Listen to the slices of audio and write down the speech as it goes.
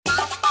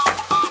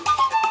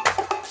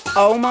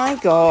Oh my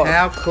God.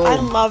 How cool. I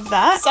love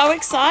that. So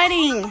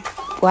exciting.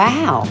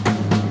 Wow.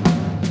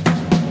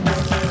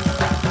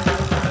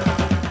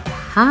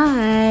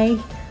 Hi,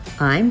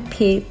 I'm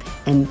Pip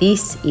and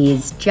this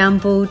is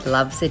Jumbled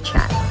Loves a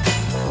Chat.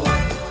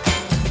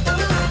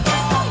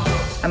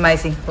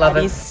 Amazing. Love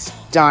That it. is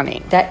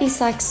stunning. That is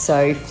like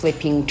so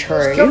flipping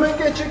true. Come and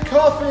get your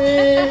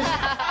coffee.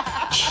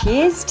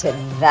 Cheers to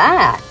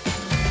that.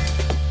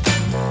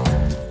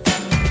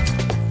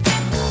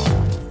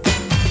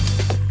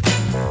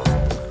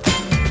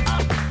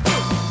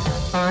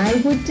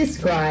 I would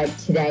describe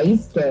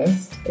today's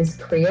guest as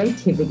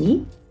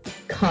creativity,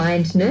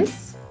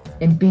 kindness,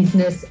 and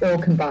business all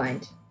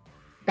combined.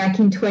 Back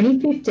in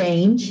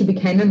 2015, she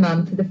became a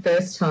mum for the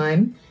first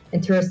time,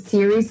 and through a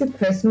series of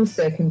personal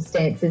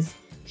circumstances,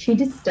 she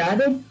just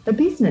started a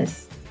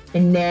business,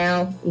 and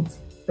now it's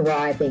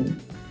thriving.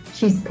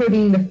 She's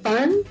putting the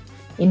fun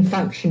in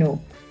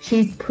functional.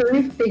 She's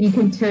proof that you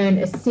can turn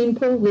a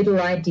simple little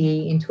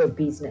idea into a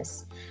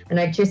business. And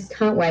I just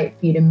can't wait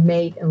for you to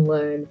meet and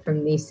learn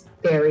from this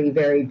very,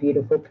 very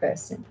beautiful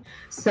person.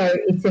 So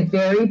it's a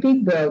very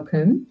big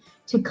welcome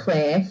to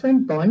Claire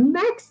from Bon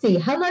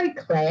Maxi. Hello,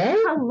 Claire.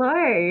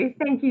 Hello.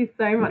 Thank you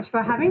so much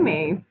for having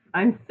me.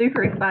 I'm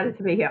super excited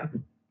to be here.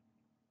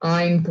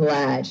 I'm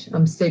glad.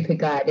 I'm super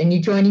glad. And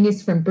you're joining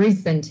us from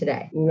Brisbane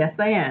today. Yes,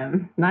 I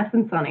am. Nice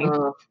and sunny.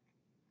 Oh,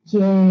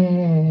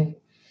 yeah.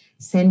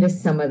 Send us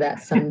some of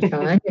that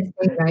sunshine. It's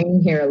been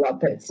raining here a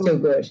lot, but it's still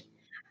good.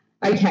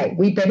 Okay,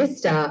 we better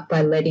start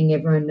by letting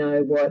everyone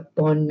know what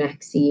Bon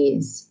Maxi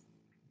is.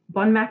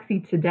 Bon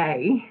Maxi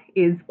today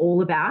is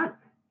all about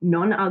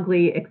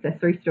non-ugly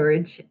accessory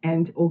storage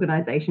and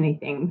organisation-y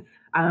things.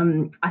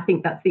 I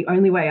think that's the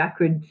only way I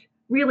could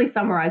really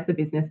summarise the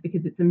business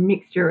because it's a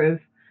mixture of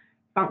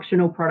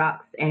functional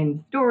products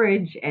and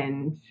storage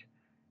and,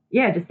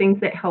 yeah, just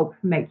things that help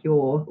make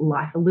your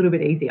life a little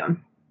bit easier.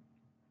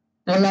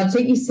 I love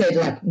that you said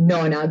like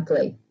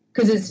non-ugly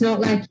because it's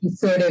not like you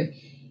sort of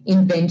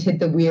invented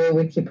the wheel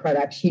with your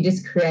products. You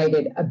just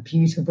created a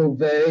beautiful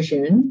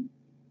version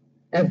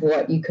of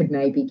what you could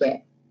maybe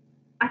get.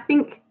 I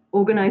think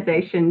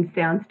organisation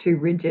sounds too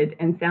rigid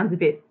and sounds a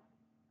bit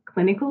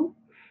clinical.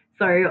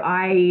 So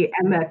I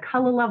am a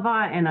colour lover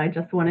and I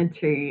just wanted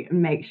to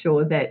make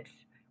sure that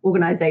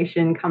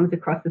organisation comes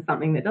across as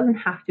something that doesn't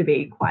have to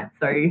be quite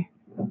so,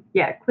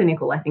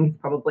 clinical, I think is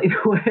probably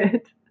the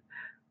word.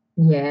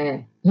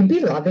 Yeah, you'd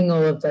be loving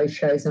all of those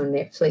shows on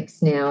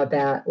Netflix now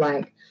about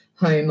like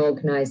home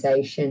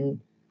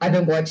organisation. I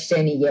haven't watched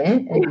any yet,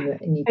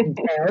 and you can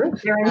tell.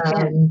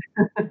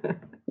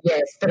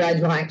 Yes, but I'd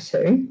like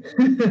to.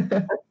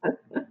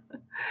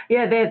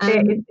 Yeah, it's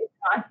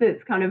nice that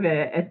it's kind of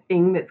a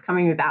thing that's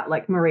coming about.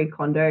 Like Marie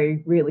Kondo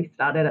really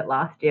started it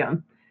last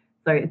year.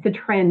 So it's a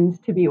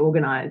trend to be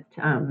organised,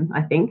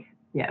 I think.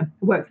 Yeah, it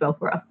works well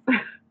for us.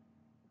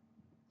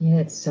 Yeah,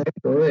 it's so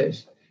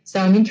good. So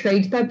I'm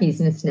intrigued by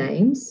business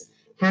names.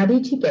 How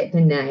did you get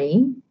the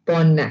name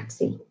Bon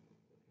Maxi?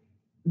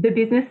 The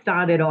business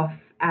started off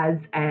as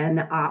an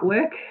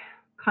artwork,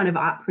 kind of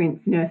art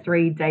prints,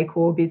 nursery,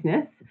 decor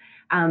business.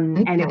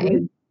 And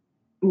it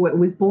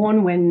was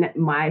born when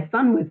my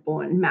son was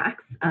born,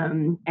 Max.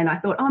 And I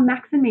thought,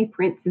 Max and Me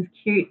Prints is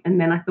cute. And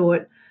then I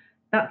thought,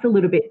 that's a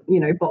little bit,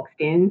 boxed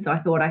in. So I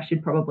thought I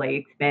should probably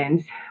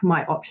expand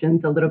my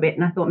options a little bit.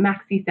 And I thought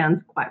Maxi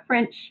sounds quite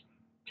French.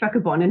 Chuck a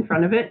Bon in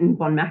front of it and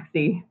Bon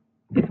Maxi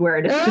is where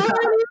it is.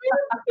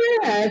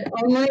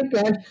 Oh my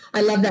God.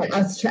 I love that.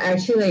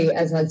 Actually,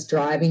 as I was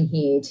driving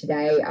here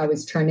today, I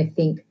was trying to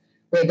think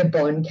where the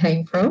Bon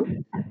came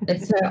from.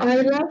 And so I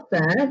love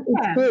that.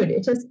 It's good.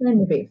 It just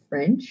sounds a bit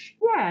French.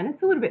 Yeah, and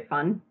it's a little bit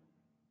fun.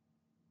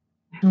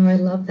 Oh, I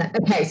love that.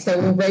 Okay, so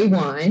we'll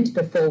rewind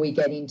before we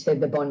get into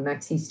the Bon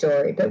Maxi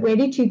story. But where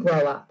did you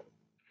grow up?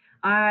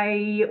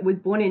 I was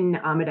born in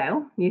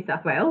Armidale, New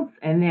South Wales,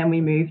 and then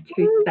we moved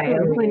to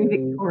Sale in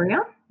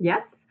Victoria.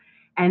 Yes.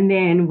 And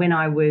then when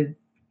I was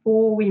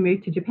 4, we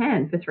moved to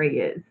Japan for 3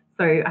 years.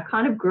 So I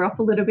kind of grew up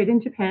a little bit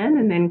in Japan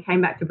and then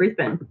came back to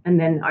Brisbane. And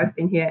then I've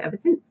been here ever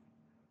since.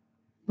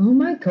 Oh,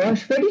 my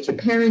gosh. What did your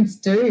parents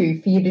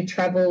do for you to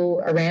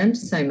travel around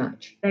so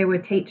much? They were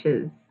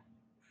teachers.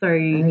 So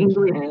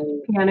English,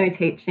 piano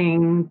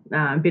teaching,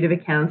 a bit of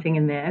accounting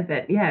in there.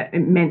 But, yeah,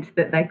 it meant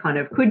that they kind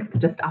of could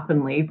just up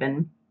and leave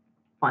and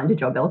find a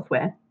job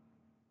elsewhere.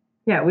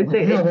 Yeah, it was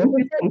an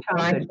interesting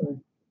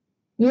childhood.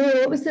 Yeah,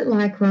 what was it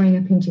like growing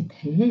up in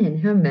Japan?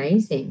 How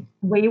amazing.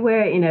 We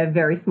were in a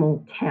very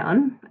small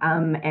town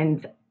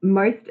and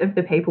most of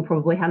the people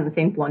probably hadn't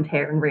seen blonde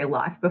hair in real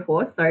life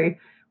before. So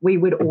we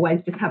would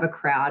always just have a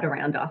crowd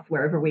around us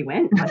wherever we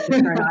went. My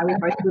sister and I were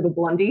both little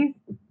blondies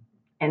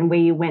and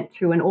we went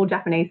to an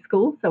all-Japanese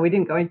school. So we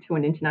didn't go into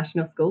an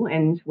international school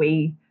and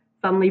we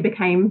suddenly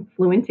became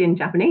fluent in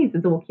Japanese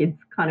as all kids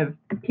kind of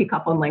pick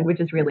up on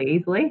languages really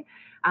easily.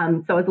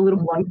 So as a little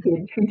blonde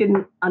kid who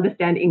didn't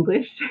understand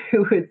English,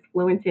 who was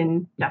fluent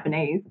in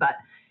Japanese, but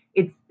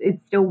it's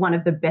still one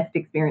of the best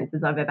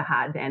experiences I've ever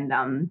had. And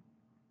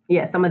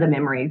some of the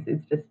memories is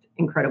just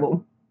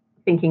incredible.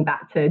 Thinking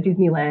back to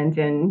Disneyland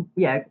and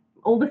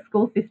all the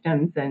school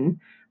systems and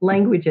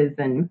languages,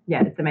 and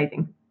yeah, it's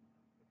amazing.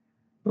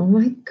 Oh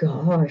my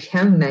gosh,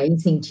 how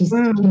amazing.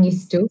 Can you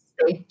still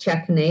speak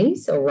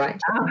Japanese or write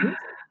Japanese?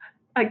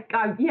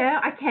 Yeah,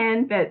 I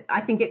can, but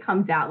I think it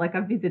comes out. Like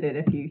I've visited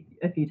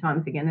a few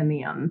times again,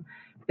 and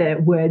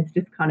the words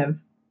just kind of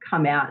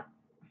come out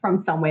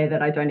from somewhere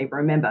that I don't even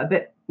remember.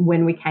 But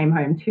when we came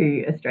home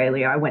to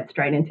Australia, I went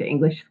straight into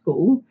English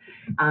school,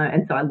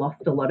 and so I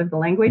lost a lot of the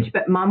language.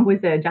 But Mum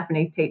was a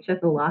Japanese teacher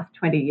for the last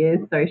 20 years,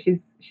 so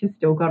she's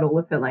still got all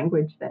of her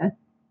language there.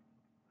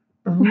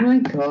 Oh my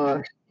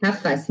gosh, how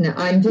fascinating.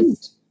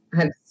 I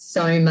have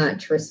so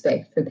much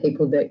respect for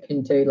people that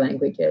can do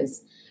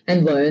languages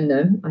and learn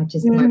them.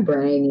 My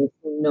brain is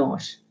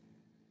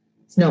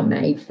it's not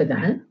made for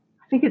that.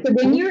 I think it's. So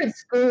when you're at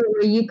school,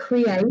 were you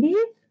creative?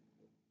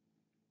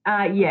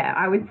 Yeah,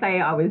 I would say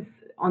I was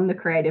on the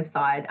creative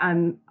side.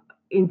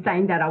 In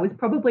saying that, I was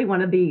probably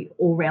one of the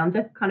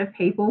all-rounder kind of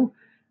people.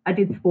 I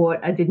did sport,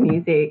 I did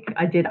music,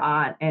 I did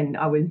art, and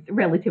I was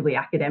relatively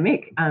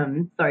academic.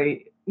 So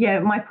yeah,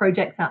 my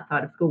projects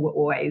outside of school were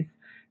always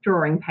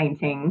drawing,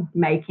 painting,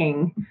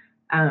 making.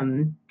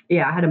 I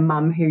had a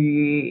mum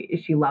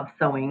she loved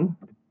sewing.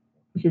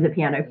 She's a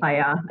piano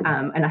player,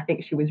 and I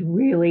think she was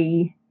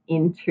really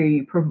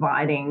into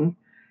providing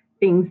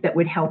things that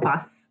would help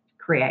us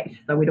create.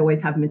 So we'd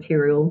always have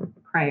material,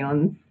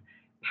 crayons,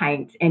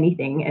 paint,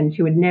 anything, and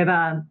she would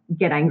never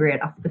get angry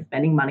at us for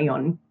spending money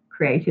on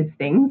creative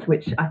things,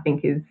 which I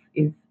think is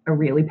a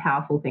really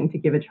powerful thing to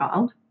give a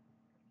child,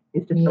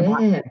 is just the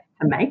right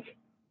to make.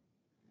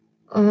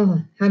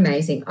 Oh, how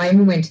amazing. I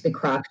even went to the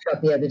craft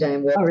shop the other day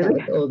and walked out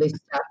with all this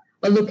stuff.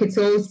 Oh, look, it's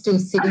all still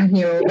sitting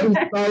here, all these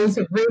rolls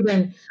of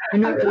ribbon.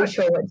 I'm not really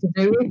sure what to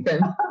do with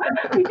them.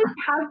 You just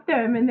have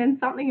them, and then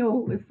something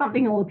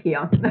will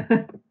appear.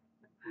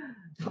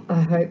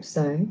 I hope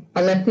so.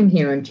 I left them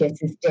here on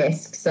Jess's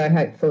desk, so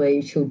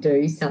hopefully she'll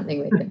do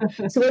something with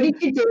them. So what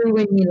did you do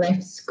when you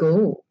left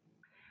school?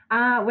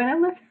 When I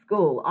left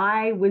school,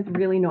 I was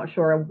really not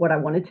sure of what I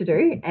wanted to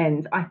do,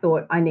 and I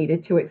thought I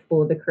needed to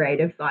explore the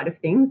creative side of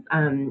things.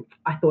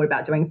 I thought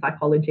about doing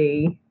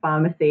psychology,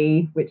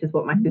 pharmacy, which is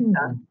what my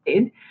sister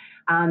did.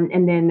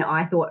 And then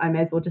I thought I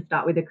may as well just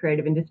start with a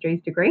creative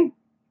industries degree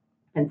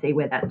and see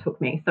where that took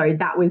me. So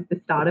that was the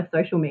start of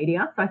social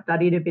media. So I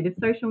studied a bit of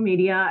social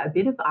media, a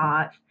bit of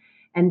art,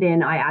 and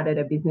then I added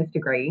a business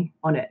degree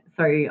on it.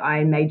 So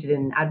I majored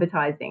in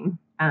advertising.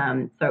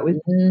 So it was,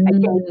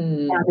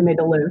 again, down the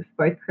middle of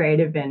both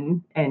creative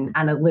and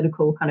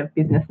analytical kind of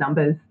business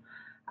numbers,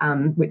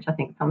 which I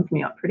think sums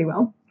me up pretty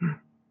well.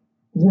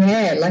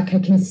 Yeah, like I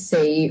can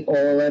see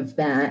all of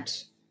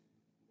that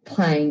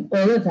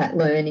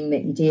learning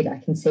that you did. I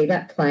can see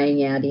that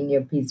playing out in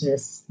your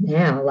business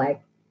now.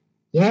 Like,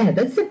 yeah,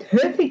 that's the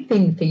perfect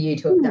thing for you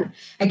to have done.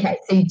 Okay,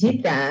 so you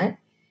did that.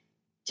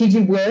 Did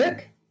you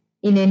work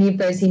in any of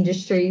those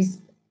industries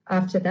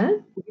after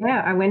that?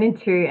 Yeah, I went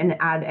into an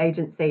ad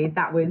agency.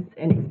 That was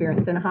an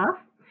experience and a half.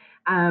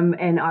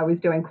 And I was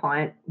doing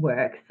client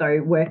work.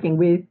 So working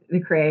with the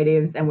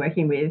creatives and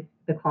working with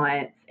the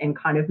clients and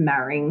kind of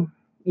marrying,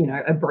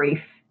 a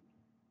brief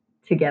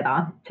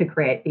together to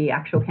create the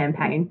actual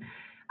campaign.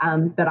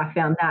 But I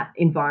found that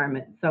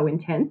environment so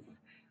intense.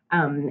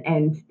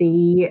 And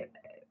the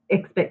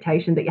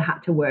expectation that you had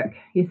to work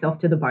yourself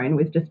to the bone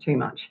was just too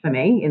much for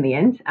me in the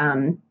end.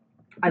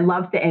 I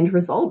loved the end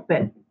result,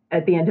 but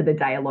at the end of the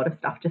day, a lot of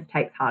stuff just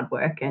takes hard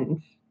work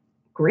and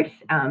grit,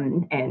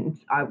 and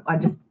I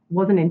just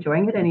wasn't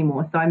enjoying it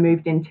anymore. So I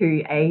moved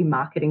into a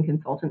marketing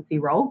consultancy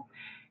role,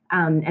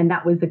 and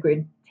that was a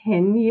good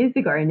 10 years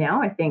ago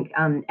now, I think,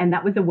 and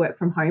that was a work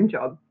from home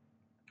job.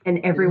 And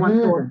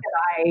everyone thought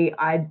that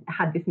I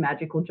had this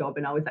magical job,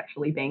 and I was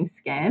actually being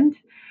scammed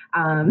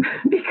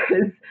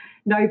because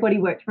nobody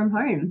worked from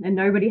home and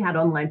nobody had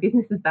online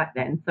businesses back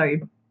then. So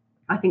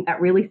I think that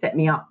really set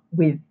me up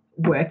with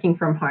working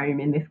from home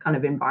in this kind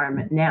of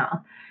environment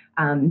now.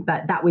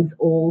 But that was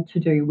all to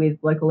do with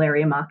local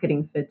area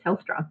marketing for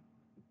Telstra.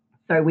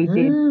 So we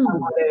did a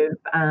lot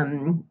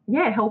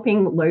of,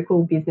 helping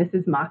local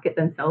businesses market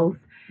themselves,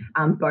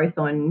 both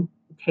on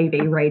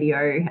TV,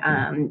 radio,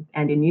 and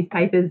in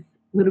newspapers,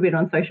 a little bit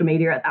on social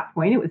media at that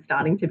point. It was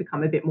starting to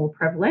become a bit more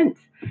prevalent.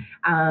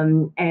 I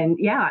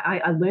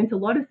learned a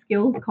lot of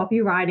skills,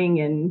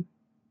 copywriting and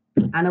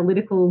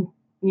analytical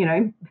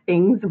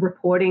things,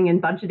 reporting and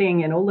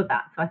budgeting and all of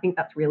that. So I think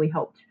that's really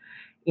helped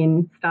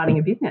in starting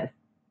a business.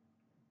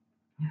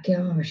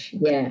 Gosh,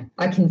 yeah,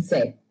 I can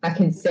see.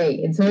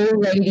 It's all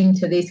leading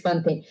to this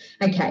one thing.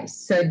 Okay,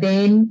 so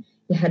then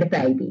you had a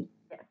baby.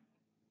 Yes.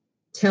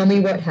 Tell me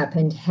what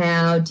happened.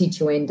 How did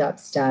you end up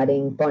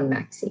starting Bon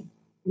Maxi?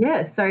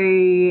 Yeah,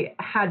 so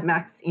had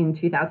Max in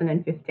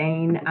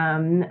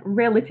 2015,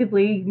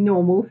 relatively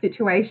normal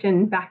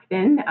situation back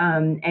then,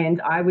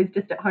 and I was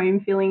just at home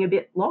feeling a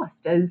bit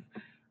lost, as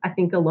I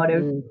think a lot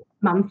of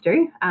mums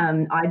do.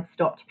 I'd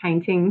stopped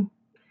painting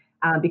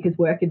because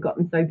work had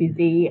gotten so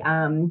busy.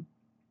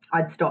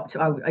 I'd stopped.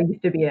 I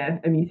used to be a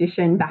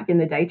musician back in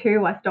the day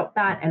too. I stopped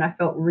that and I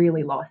felt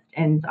really lost.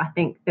 And I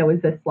think there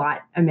was a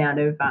slight amount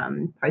of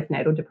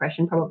postnatal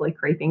depression probably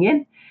creeping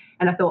in.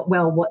 And I thought,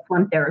 well, what's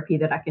one therapy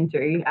that I can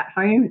do at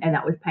home? And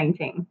that was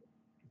painting.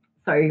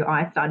 So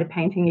I started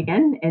painting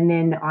again, and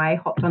then I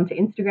hopped onto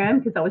Instagram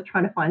because I was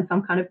trying to find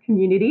some kind of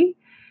community,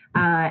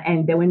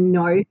 and there were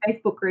no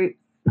Facebook groups.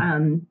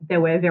 There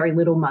were very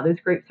little mothers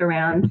groups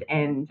around,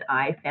 and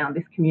I found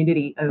this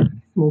community of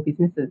small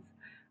businesses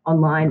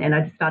online, and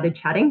I just started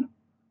chatting,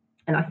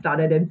 and I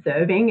started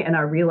observing, and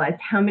I realized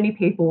how many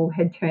people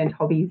had turned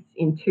hobbies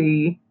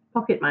into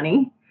pocket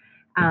money.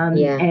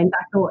 And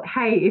I thought,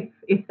 hey,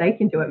 if they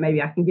can do it,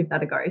 maybe I can give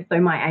that a go. So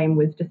my aim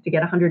was just to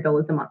get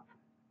 $100 a month.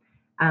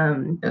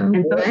 Okay.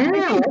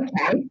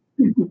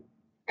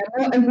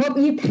 And what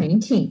were you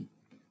painting?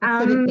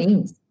 What sort of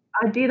things?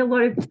 I did a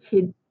lot of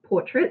kid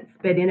portraits,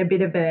 but in a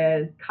bit of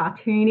a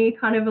cartoony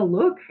kind of a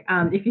look.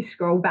 If you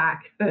scroll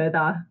back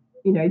further,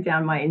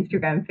 down my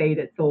Instagram feed,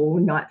 it's all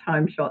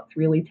nighttime shots,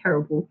 really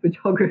terrible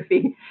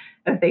photography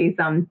of these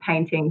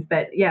paintings.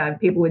 But yeah,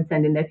 people would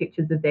send in their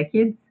pictures of their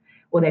kids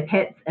or their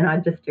pets, and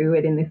I'd just do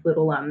it in this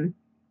little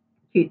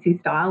cutesy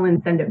style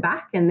and send it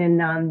back. And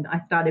then I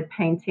started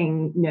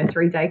painting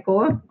nursery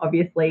decor,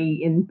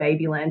 obviously in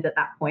Babyland at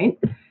that point.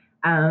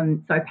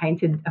 So I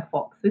painted a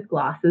fox with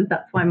glasses.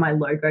 That's why my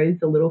logo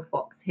is a little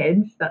fox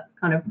head. That's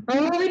kind of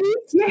throwback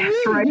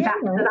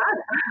to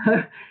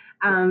that.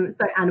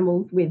 So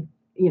animals with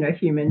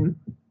human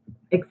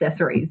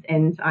accessories,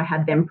 and I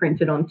had them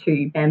printed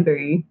onto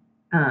bamboo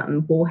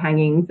wall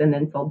hangings and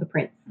then sold the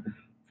prints.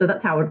 So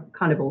that's how it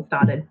kind of all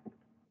started.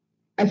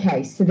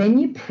 Okay, so then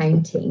you're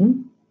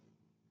painting.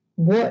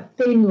 What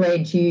then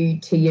led you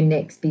to your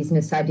next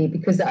business idea?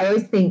 Because I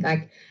always think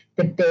like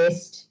the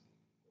best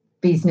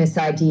business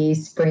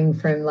ideas spring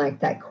from like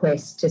that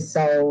quest to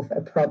solve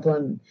a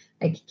problem.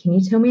 Like, can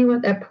you tell me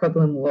what that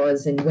problem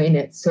was and when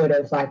it sort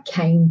of like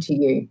came to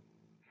you?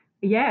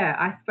 Yeah,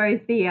 I suppose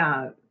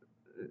the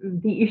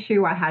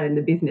issue I had in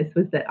the business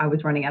was that I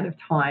was running out of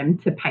time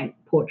to paint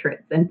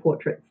portraits, and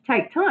portraits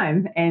take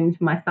time. And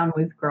my son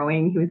was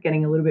growing; he was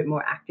getting a little bit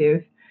more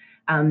active.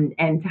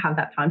 And to have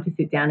that time to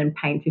sit down and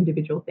paint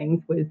individual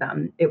things was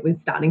it was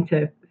starting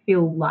to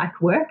feel like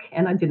work,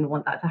 and I didn't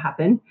want that to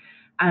happen.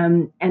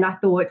 And I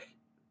thought,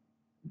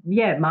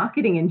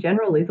 marketing in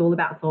general is all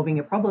about solving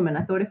a problem. And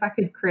I thought if I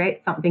could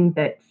create something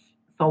that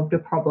solved a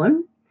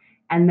problem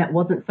and that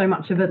wasn't so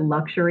much of a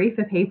luxury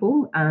for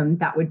people,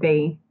 that would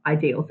be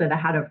ideal. So they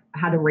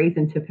had a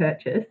reason to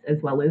purchase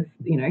as well as,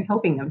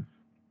 helping them.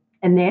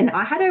 And then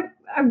I had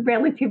a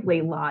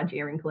relatively large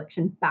earring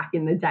collection back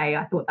in the day.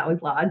 I thought that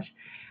was large.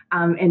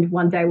 And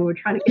one day we were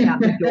trying to get out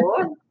the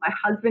door. My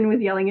husband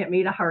was yelling at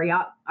me to hurry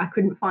up. I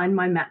couldn't find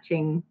my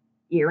matching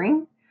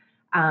earring.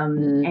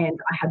 And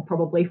I had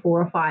probably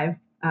 4 or 5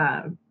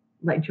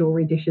 like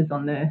jewelry dishes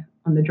on the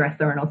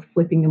dresser, and I was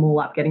flipping them all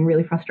up, getting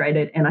really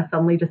frustrated. And I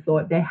suddenly just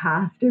thought there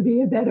has to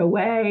be a better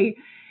way.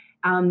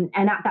 And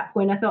at that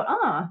point I thought,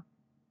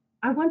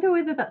 I wonder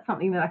whether that's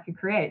something that I could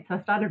create. So I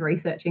started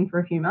researching for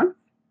a few months,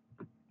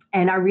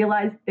 and I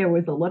realized there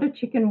was a lot of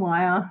chicken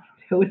wire.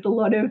 There was a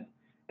lot of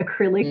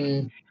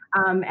acrylic.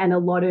 And a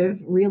lot of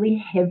really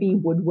heavy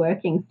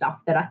woodworking stuff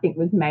that I think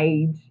was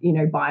made,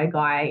 by a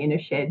guy in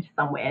a shed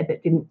somewhere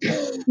that didn't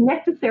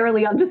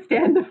necessarily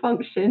understand the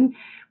function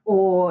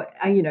or,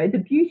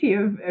 the beauty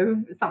of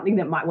something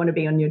that might want to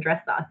be on your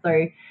dresser.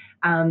 So,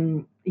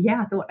 I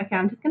thought, okay,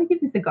 I'm just going to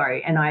give this a go.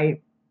 And I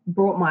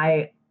brought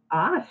my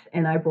art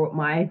and I brought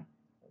my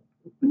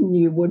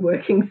new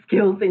woodworking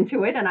skills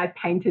into it, and I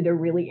painted a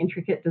really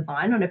intricate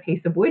design on a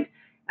piece of wood,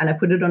 and I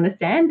put it on a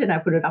stand and I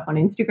put it up on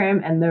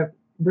Instagram, and the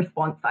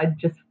response, I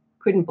just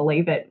couldn't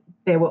believe it.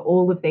 There were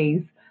all of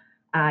these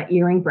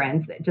earring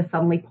brands that just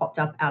suddenly popped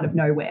up out of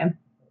nowhere.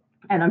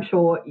 And I'm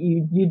sure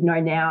you'd know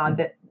now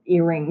that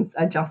earrings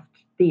are just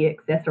the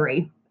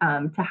accessory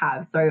to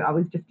have. So I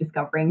was just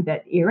discovering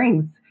that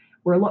earrings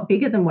were a lot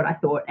bigger than what I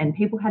thought, and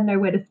people had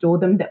nowhere to store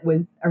them that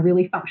was a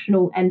really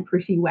functional and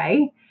pretty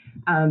way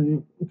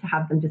to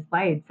have them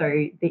displayed.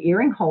 So the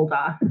earring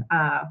holder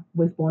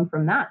was born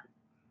from that.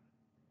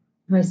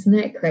 Oh, isn't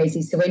that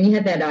crazy? So when you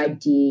had that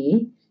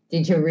idea,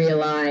 did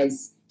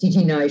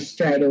you know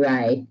straight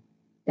away,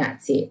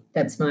 that's it,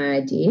 that's my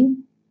idea?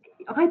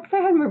 I'd say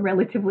I'm a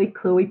relatively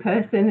cluey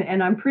person,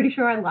 and I'm pretty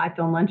sure I liked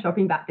online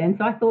shopping back then.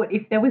 So I thought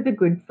if there was a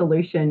good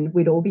solution,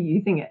 we'd all be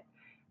using it.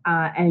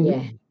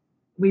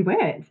 We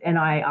weren't. And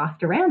I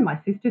asked around. My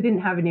sister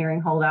didn't have an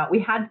earring holder. We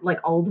had like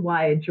old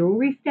wire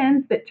jewelry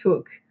stands that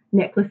took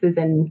necklaces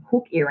and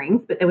hook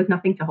earrings, but there was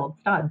nothing to hold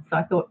studs. So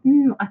I thought,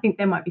 I think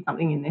there might be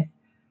something in this.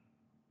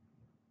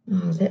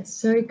 Oh, that's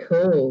so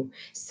cool.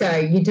 So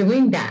you're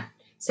doing that.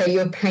 So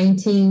you're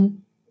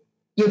painting,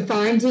 you're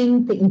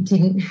finding that you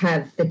didn't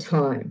have the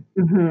time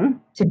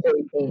to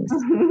do things,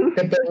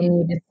 but then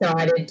you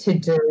decided to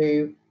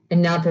do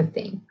another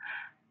thing.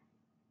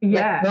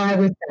 Yeah. Like, why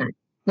was that?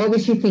 What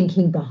was you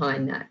thinking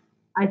behind that?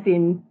 As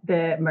in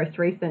the most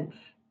recent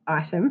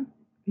item?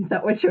 Is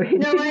that what you're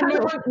No,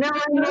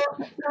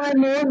 I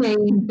more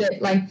mean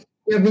that, like,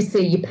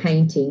 obviously you're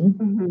painting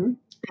and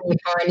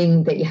you're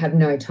finding that you have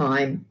no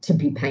time to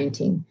be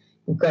painting.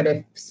 You've got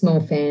a small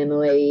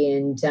family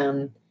and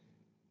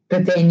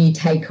but then you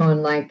take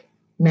on, like,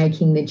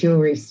 making the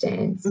jewelry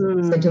stands.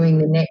 So doing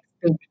the next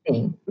big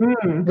thing.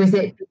 Was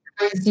it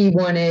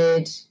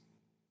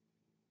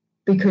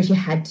because because you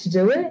had to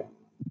do it?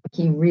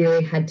 You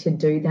really had to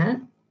do that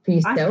for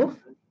yourself?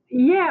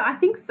 Yeah, I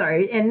think so.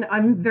 And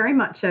I'm very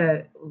much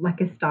a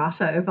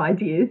starter of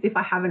ideas. If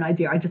I have an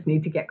idea, I just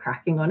need to get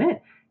cracking on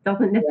it.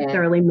 Doesn't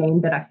necessarily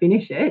mean that I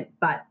finish it,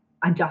 but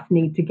I just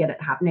need to get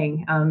it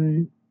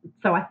happening.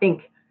 So I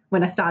think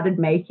when I started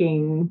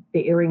making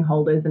the earring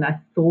holders and I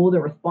saw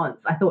the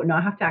response, I thought, no,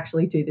 I have to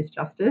actually do this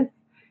justice.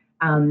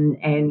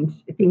 And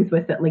things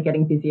were certainly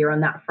getting busier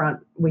on that front.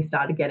 We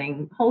started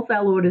getting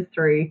wholesale orders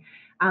through.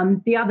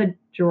 The other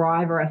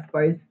driver, I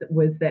suppose,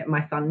 was that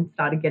my son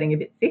started getting a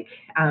bit sick.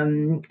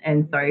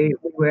 And so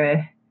we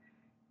were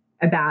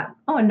about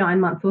 9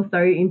 months or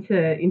so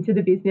into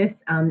the business,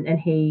 and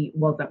he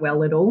wasn't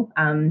well at all.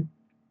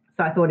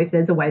 So I thought if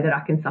there's a way that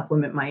I can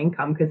supplement my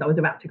income, because I was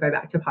about to go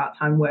back to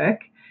part-time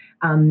work,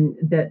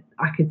 that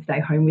I could stay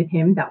home with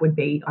him, that would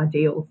be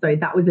ideal. So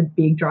that was a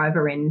big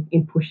driver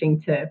in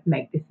pushing to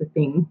make this a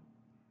thing.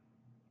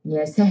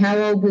 Yeah. So how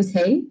old was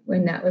he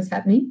when that was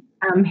happening?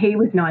 He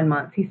was 9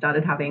 months. He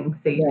started having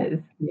seizures.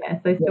 Yeah,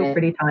 so still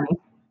pretty tiny.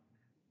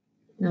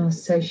 Oh,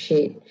 so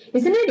shit.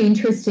 Isn't it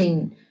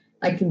interesting,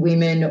 like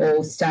women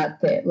all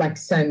start their, like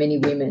so many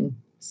women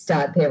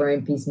start their own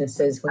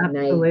businesses when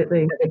they have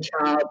a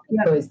child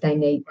because they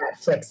need that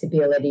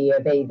flexibility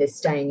of either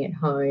staying at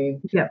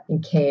home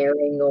and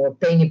caring or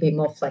being a bit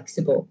more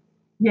flexible.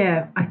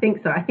 Yeah, I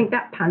think so. I think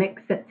that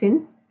panic sets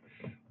in,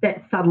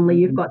 that suddenly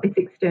you've got this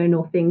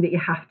external thing that you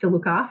have to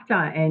look after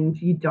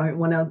and you don't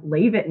want to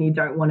leave it and you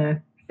don't want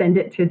to send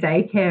it to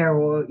daycare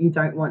or you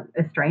don't want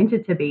a stranger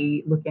to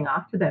be looking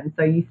after them.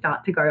 So you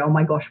start to go, oh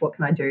my gosh, what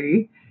can I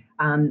do?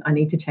 I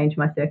need to change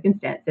my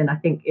circumstance. And I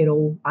think it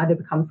all either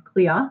becomes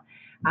clear,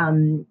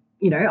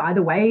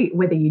 either way,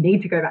 whether you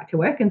need to go back to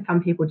work, and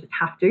some people just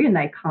have to and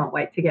they can't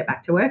wait to get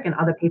back to work, and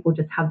other people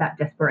just have that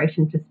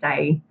desperation to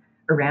stay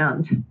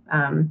around,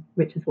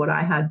 which is what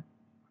I had.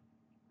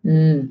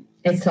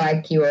 It's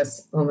like you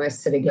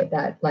almost sort of get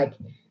that, like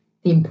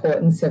the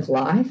importance of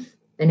life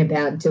and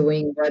about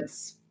doing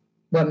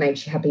what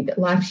makes you happy, that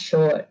life's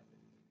short.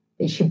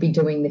 You should be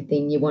doing the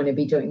thing you want to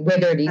be doing,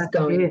 whether it is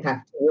going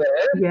back to work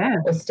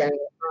or staying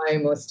at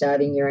home or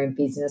starting your own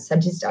business. I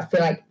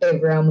feel like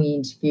everyone we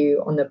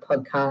interview on the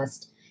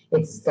podcast,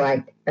 it's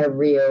like a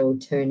real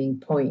turning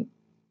point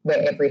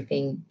where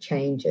everything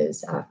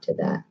changes after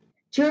that.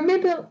 Do you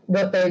remember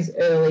what those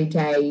early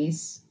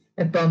days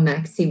of Bon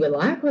Maxi were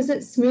like? Was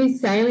it smooth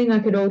sailing,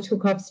 like it all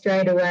took off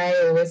straight away,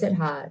 or was it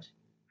hard?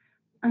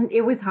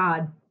 It was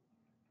hard.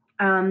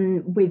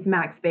 With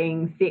Max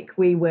being sick,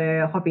 we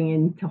were hopping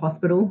into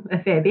hospital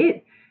a fair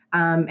bit,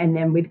 and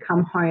then we'd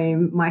come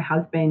home. My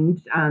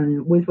husband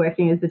was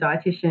working as a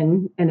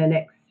dietitian and an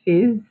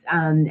ex-phys,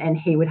 and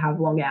he would have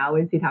long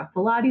hours. He'd have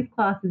Pilates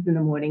classes in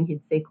the morning.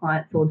 He'd see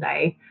clients all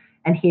day,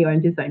 and he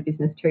owned his own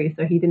business too,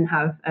 so he didn't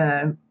have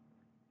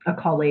a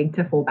colleague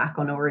to fall back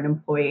on or an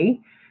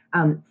employee.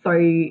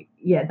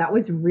 That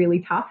was really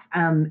tough.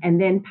 And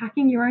then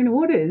packing your own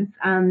orders.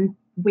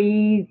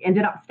 We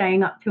ended up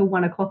staying up till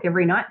 1 o'clock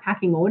every night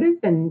packing orders,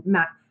 and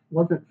Max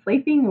wasn't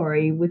sleeping or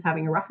he was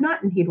having a rough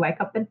night and he'd wake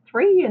up at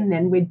 3 and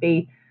then we'd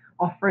be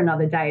off for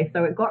another day.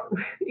 So it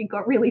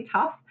got really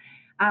tough.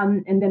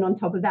 And then on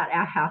top of that,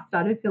 our house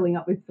started filling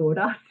up with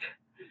sawdust.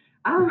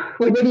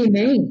 What do you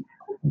mean?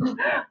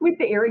 With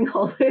the earring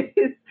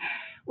holders.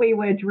 We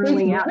were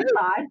drilling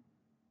outside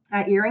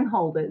our earring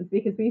holders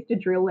because we used to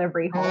drill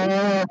every hole.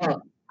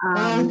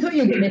 I thought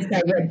you were going to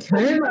say you had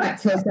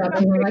termites or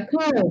something. I'm like,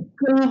 oh,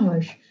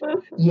 gosh.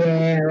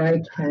 Yeah,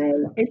 okay.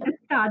 It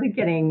just started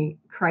getting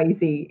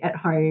crazy at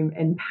home,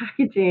 and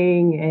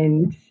packaging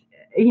and,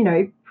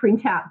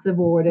 printouts of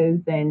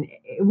orders, and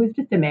it was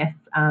just a mess.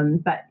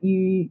 But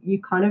you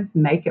kind of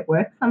make it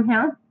work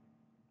somehow,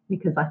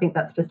 because I think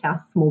that's just how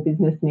small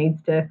business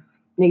needs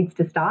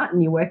to start,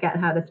 and you work out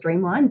how to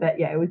streamline. But,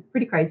 yeah, it was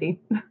pretty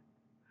crazy.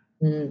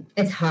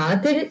 It's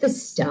hard that at the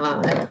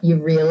start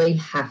you really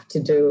have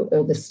to do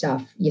all the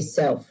stuff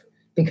yourself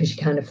because you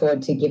can't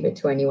afford to give it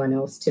to anyone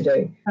else to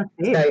do.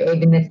 So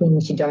even the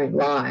things you don't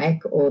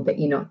like or that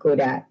you're not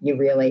good at, you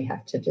really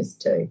have to just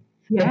do.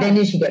 Yeah. But then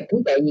as you get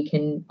bigger, you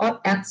can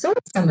outsource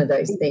some of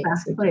those things,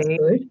 which is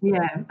good.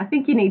 Yeah, I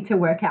think you need to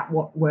work out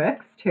what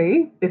works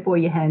too before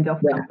you hand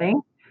off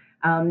something.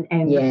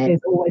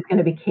 There's always going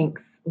to be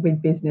kinks with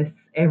business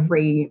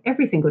every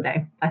single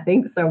day, I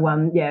think. So,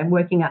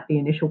 working out the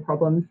initial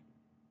problems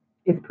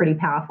is pretty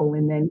powerful,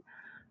 and then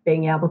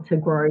being able to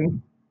grow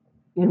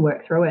and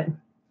work through it.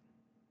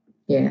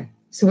 Yeah.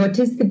 So what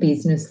does the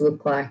business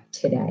look like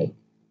today?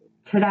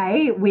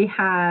 Today we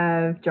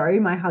have Joe,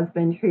 my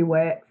husband, who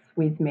works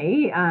with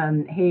me.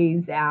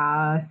 He's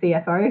our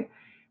CFO.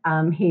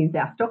 He's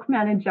our stock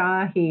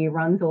manager. He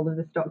runs all of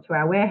the stock to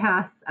our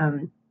warehouse. I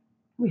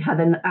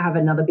have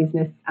another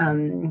business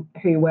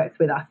who works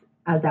with us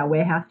as our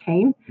warehouse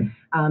team,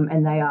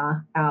 and they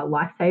are our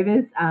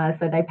lifesavers.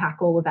 So they pack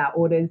all of our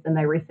orders and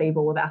they receive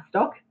all of our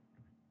stock,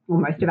 or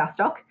most of our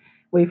stock.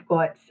 We've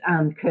got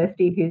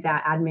Kirsty, who's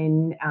our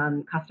admin,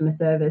 customer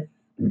service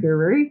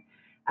guru.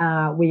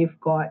 We've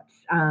got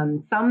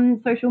some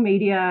social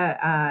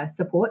media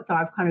support. So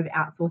I've kind of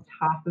outsourced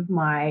half of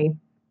my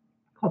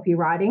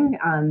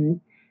copywriting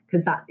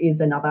because that is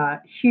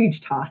another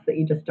huge task that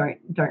you just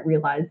don't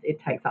realize it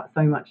takes up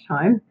so much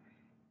time.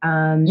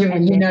 You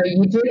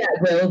do that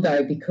well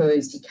though,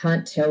 because you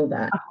can't tell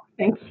that. Oh,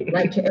 thank you.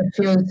 Like it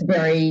feels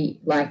very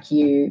like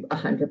you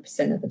 100%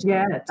 of the time.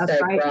 Yeah, that's so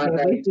right.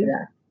 Bravo to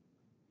that.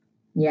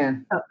 Yeah.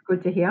 That's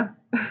good to hear.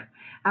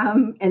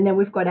 And then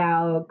we've got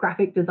our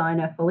graphic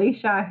designer,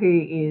 Felicia,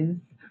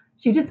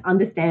 she just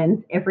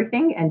understands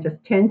everything and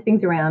just turns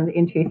things around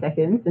in 2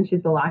 seconds, and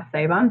she's a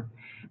lifesaver.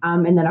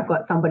 And then I've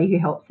got somebody who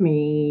helps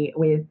me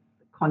with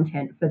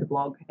content for the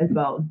blog as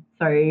well.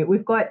 So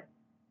we've got,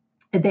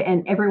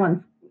 and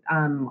everyone's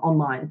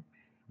online.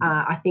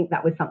 I think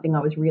that was something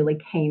I was really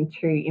keen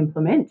to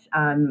implement,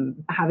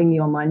 having the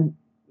online,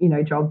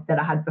 job that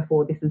I had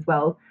before this as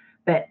well.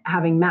 But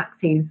having Max,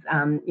 he's,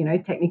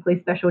 technically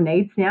special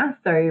needs now.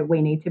 So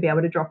we need to be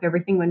able to drop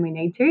everything when we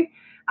need to.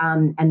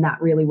 And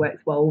that really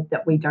works well,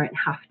 that we don't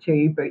have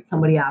to boot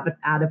somebody out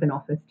of an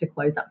office to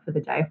close up for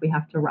the day if we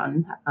have to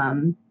run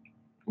and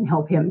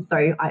help him. So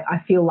I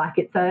feel like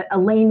it's a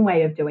lean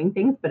way of doing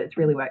things, but it's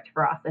really worked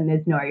for us. And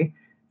there's no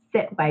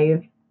set way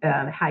of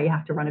how you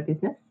have to run a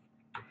business.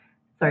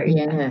 So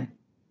yeah.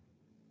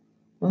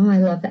 Oh, I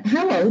love that.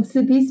 How old's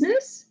the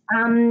business?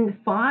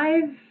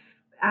 5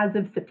 as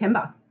of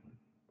September.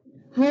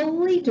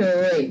 Holy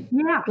dooly.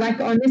 Yeah.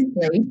 Like,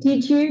 honestly,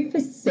 did you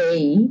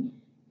foresee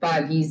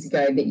 5 years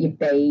ago that you'd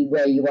be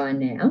where you are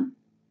now?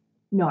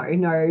 No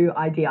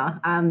idea.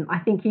 I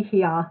think you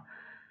hear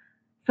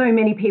so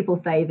many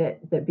people say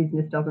that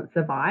business doesn't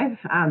survive.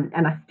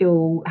 And I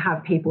still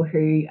have people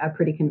who are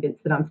pretty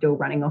convinced that I'm still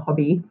running a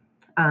hobby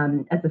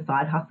as a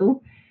side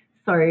hustle.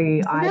 So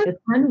I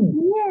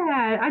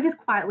just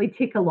quietly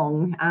tick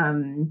along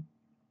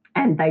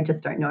and they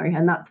just don't know,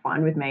 and that's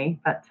fine with me.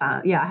 But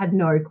I had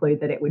no clue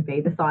that it would be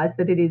the size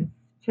that it is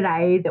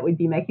today, that we'd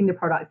be making the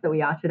products that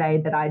we are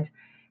today, that I'd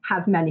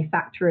have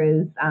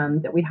manufacturers,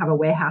 that we'd have a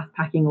warehouse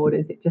packing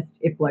orders.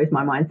 It blows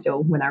my mind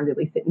still when I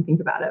really sit and think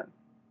about it.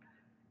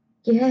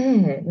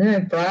 Yeah,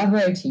 no,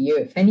 bravo to you.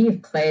 If any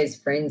of Claire's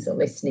friends are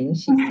listening,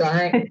 she's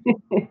like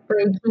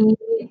freaking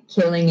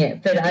killing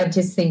it. But I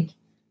just think,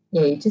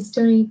 yeah, you're just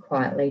doing it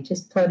quietly,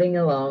 just plodding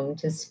along,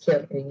 just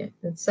killing it.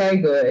 It's so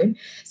good.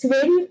 So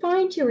where do you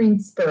find your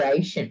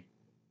inspiration?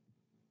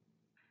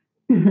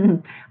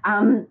 I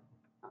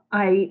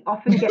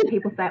often get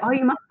people say, oh,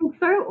 you must be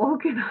so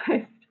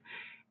organised.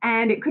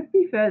 And it could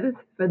be further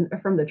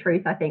from the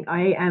truth, I think.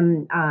 I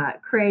am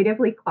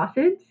creatively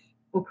cluttered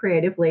or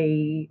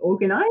creatively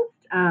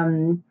organised.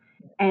 And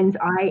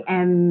I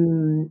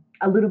am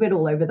a little bit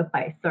all over the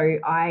place. So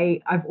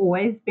I've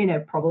always been a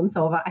problem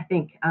solver. I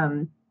think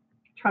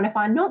trying to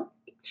find not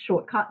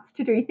shortcuts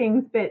to do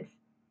things, but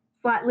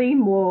slightly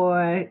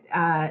more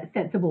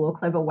sensible or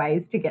clever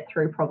ways to get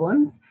through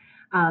problems.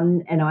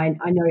 And I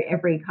know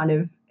every kind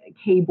of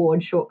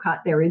keyboard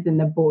shortcut there is in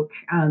the book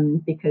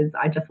because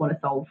I just want to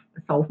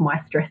solve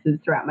my stresses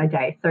throughout my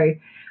day. So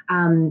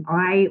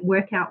I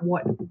work out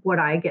what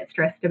I get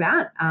stressed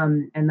about,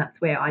 and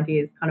that's where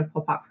ideas kind of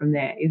pop up from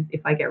there. Is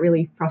if I get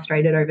really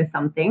frustrated over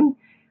something,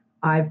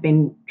 I've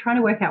been trying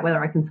to work out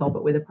whether I can solve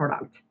it with a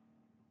product.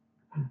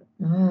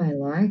 Oh, I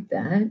like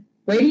that.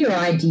 Where do your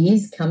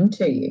ideas come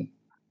to you?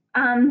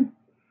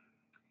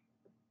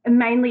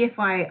 Mainly if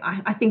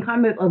I think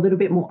I'm a little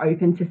bit more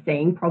open to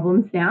seeing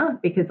problems now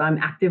because I'm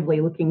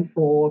actively looking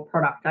for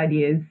product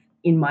ideas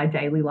in my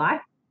daily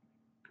life.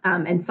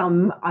 And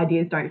some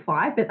ideas don't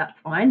fly, but that's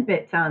fine.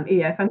 But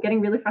if I'm getting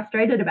really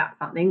frustrated about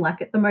something,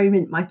 like at the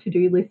moment, my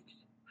to-do list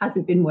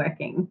hasn't been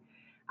working.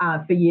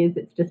 For years,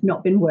 it's just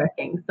not been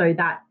working. So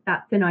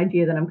that's an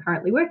idea that I'm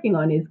currently working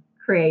on, is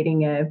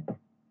creating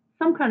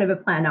some kind of a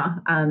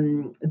planner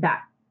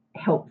that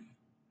helps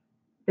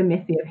the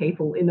messier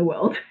people in the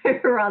world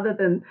rather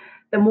than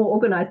the more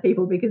organised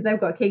people, because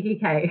they've got Kiki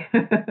K.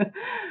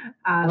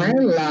 I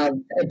love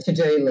a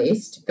to-do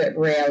list, but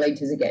rarely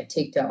does it get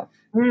ticked off.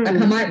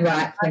 Like I might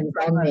write things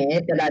on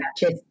there that I've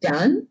just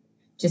done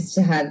just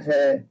to have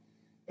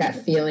that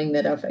feeling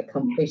that I've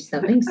accomplished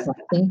something. So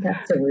I think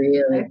that's a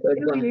really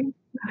good one.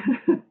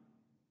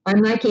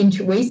 I'm like,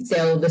 we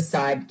sell the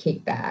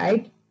Sidekick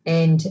bag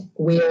and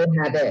we all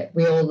have it.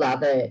 We all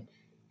love it.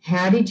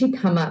 How did you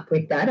come up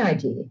with that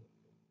idea?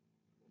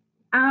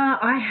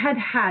 I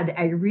had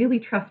a really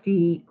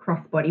trusty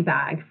crossbody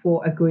bag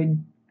for a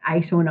good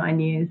 8 or 9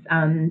 years.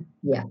 And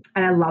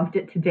I loved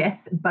it to death,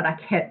 but I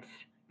kept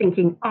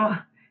thinking,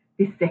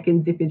 this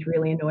second zip is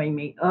really annoying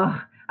me.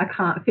 I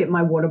can't fit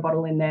my water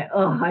bottle in there.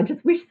 I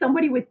just wish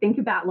somebody would think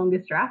about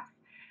longer straps.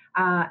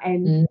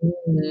 And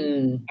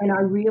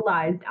I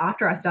realized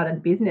after I started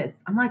the business,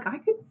 I'm like, I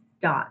could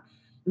start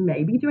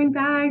maybe doing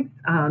bags.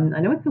 I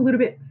know it's a little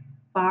bit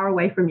far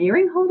away from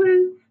earring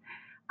holders.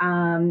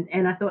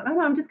 And I thought,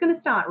 I'm just going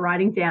to start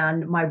writing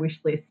down my wish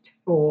list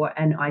for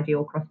an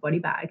ideal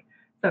crossbody bag.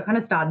 So it kind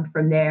of started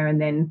from there. And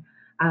then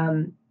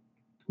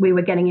we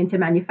were getting into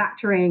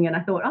manufacturing, and I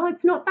thought, oh,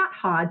 it's not that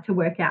hard to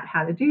work out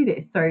how to do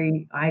this. So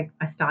I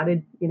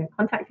started,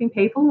 contacting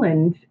people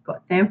and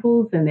got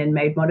samples and then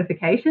made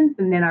modifications.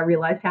 And then I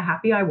realized how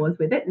happy I was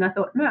with it. And I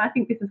thought, no, I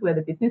think this is where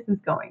the business is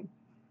going.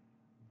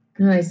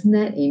 Oh, isn't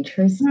that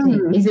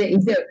interesting? Is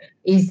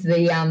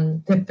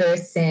the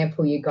first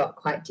sample you got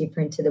quite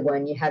different to the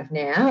one you have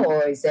now,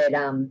 or is it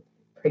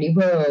pretty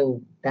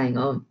well bang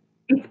on?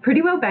 It's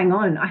pretty well bang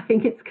on. I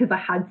think it's because I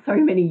had so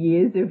many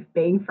years of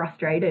being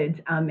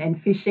frustrated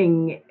and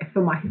fishing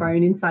for my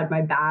phone inside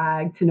my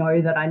bag to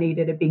know that I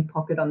needed a big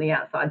pocket on the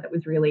outside that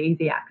was really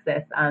easy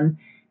access.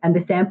 And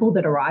the sample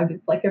that arrived,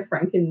 it's like a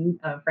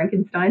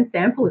Frankenstein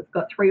sample. It's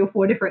got 3 or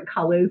 4 different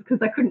colours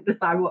because I couldn't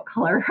decide what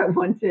colour I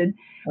wanted.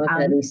 Oh,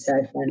 that is so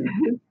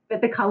funny. But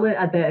the colour,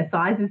 the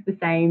size is the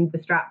same.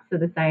 The straps are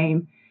the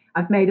same.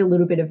 I've made a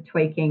little bit of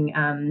tweaking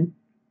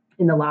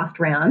in the last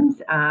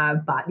round,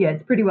 but yeah,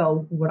 it's pretty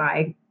well what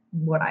I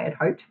had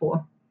hoped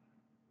for.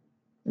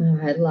 Oh,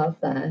 I love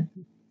that.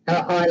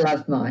 I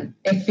love mine.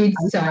 It fits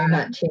so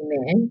much in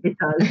there. It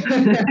does.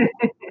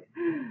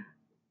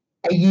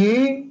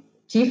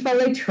 Do you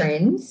follow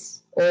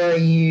trends, or are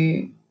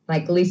you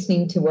like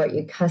listening to what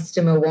your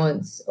customer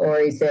wants, or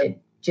is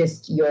it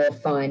just you're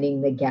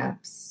finding the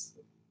gaps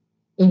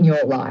in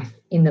your life,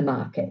 in the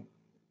market?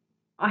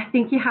 I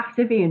think you have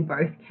to be in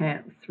both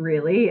camps,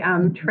 really.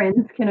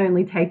 Trends can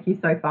only take you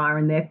so far,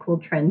 and they're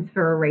called trends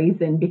for a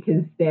reason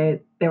because they're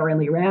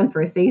only around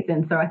for a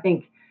season. So I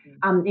think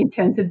in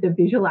terms of the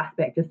visual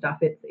aspect of stuff,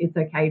 it's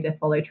okay to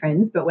follow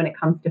trends. But when it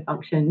comes to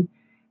function,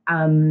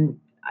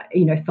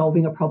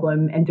 solving a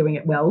problem and doing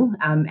it well,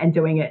 and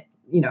doing it,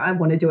 I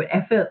want to do it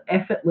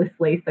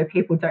effortlessly, so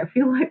people don't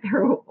feel like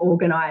they're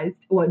organised,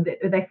 or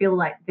they feel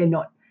like they're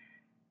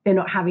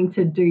not having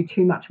to do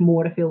too much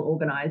more to feel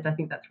organised. I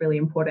think that's really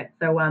important.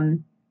 So, I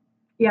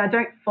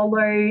don't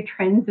follow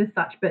trends as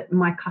such, but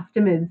my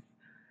customers,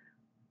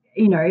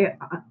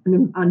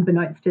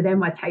 unbeknownst to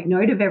them, I take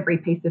note of every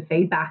piece of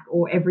feedback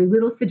or every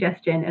little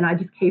suggestion, and I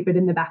just keep it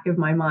in the back of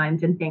my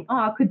mind and think,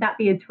 oh, could that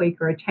be a tweak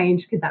or a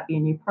change? Could that be a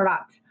new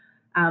product?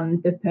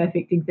 The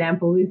perfect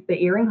example is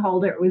the earring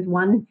holder. It was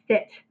one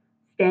set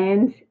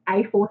stand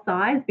A4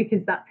 size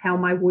because that's how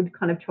my wood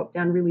kind of chopped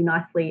down really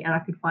nicely, and I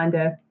could find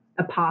a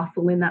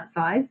parcel in that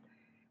size.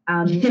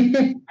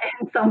 And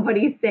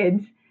somebody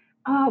said,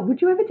 oh, would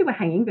you ever do a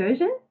hanging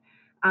version?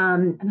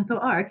 And I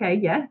thought, oh, okay,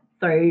 yeah.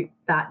 So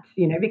that,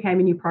 became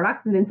a new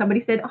product. And then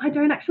somebody said, oh, I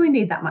don't actually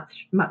need that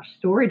much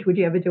storage. Would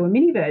you ever do a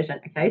mini version?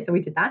 Okay, so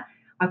we did that.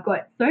 I've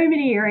got so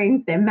many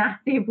earrings. They're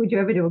massive. Would you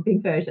ever do a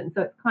big version?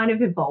 So it's kind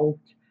of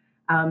evolved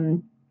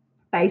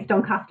based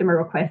on customer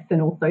requests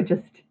and also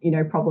just,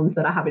 problems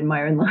that I have in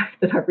my own life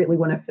that I really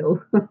want to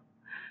fill.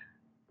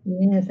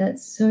 Yeah,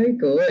 that's so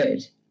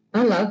good.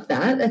 I love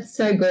that. That's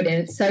so good.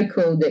 And it's so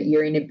cool that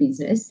you're in a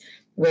business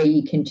where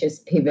you can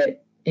just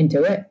pivot and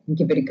do it and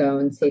give it a go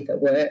and see if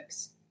it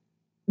works.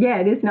 Yeah,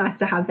 it is nice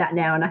to have that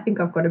now. And I think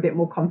I've got a bit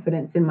more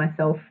confidence in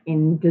myself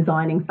in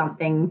designing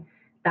something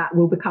that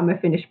will become a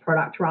finished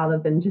product rather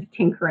than just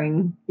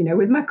tinkering,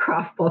 with my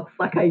craft box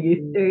like I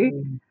used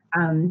to.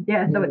 So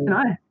it's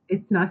nice.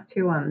 It's nice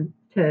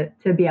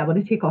to be able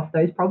to tick off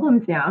those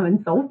problems now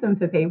and solve them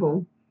for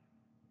people.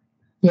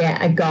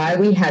 Yeah, a guy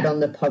we had on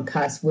the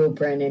podcast, Will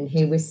Brennan,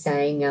 he was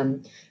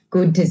saying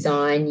good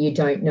design you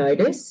don't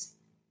notice,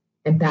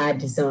 and bad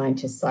design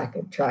just like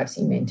it drives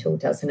you mental,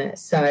 doesn't it?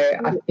 So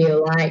I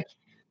feel like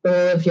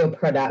all of your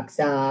products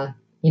are,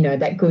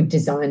 that good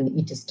design that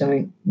you just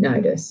don't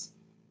notice.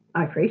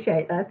 I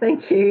appreciate that.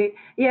 Thank you.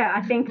 Yeah,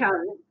 I think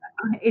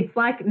it's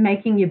like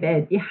making your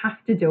bed. You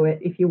have to do it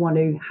if you want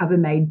to have a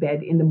made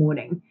bed in the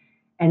morning.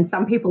 And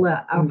some people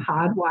are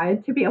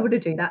hardwired to be able to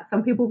do that.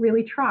 Some people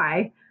really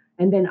try.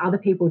 And then other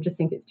people just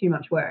think it's too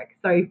much work.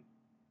 So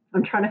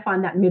I'm trying to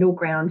find that middle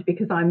ground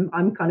because I'm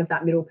kind of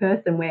that middle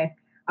person where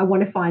I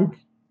want to find,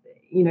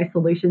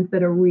 solutions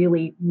that are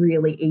really,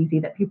 really easy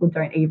that people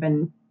don't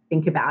even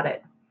think about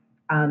it.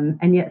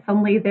 And yet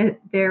suddenly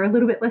they're a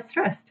little bit less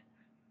stressed.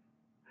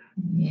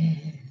 Yeah,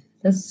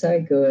 that's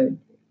so good.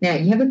 Now,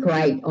 you have a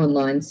great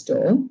online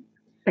store.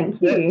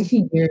 Thank you. What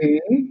to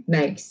you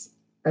makes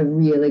a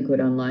really good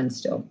online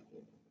store?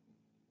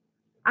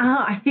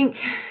 I think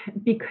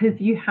because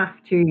you have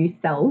to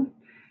sell,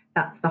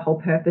 that's the whole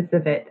purpose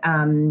of it.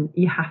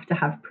 You have to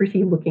have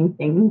pretty looking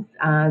things,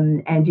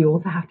 and you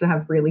also have to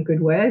have really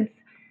good words.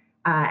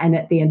 And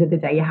at the end of the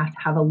day, you have to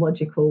have a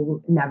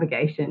logical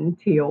navigation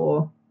to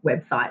your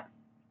website.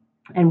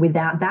 And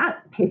without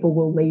that, people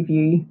will leave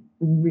you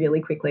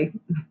really quickly.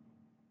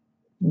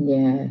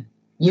 Yeah.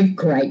 You have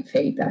great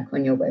feedback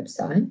on your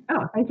website.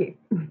 Oh, thank you.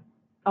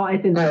 Oh,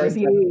 it's in the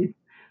reviews.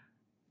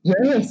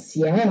 Yes,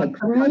 yeah,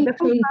 great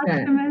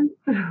feedback.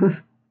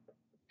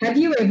 Have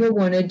you ever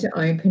wanted to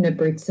open a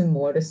bricks and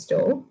mortar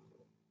store?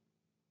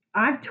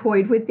 I've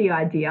toyed with the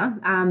idea.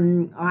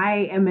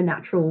 I am a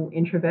natural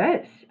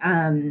introvert,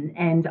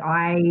 and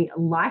I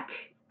like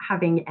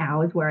having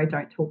hours where I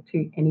don't talk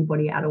to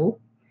anybody at all.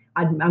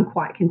 I'm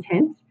quite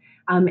content.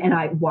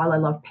 And while I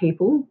love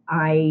people,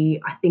 I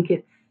think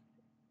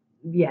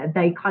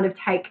they kind of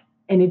take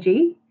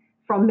energy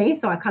from me.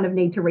 So I kind of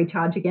need to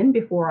recharge again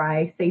before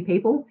I see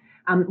people.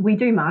 We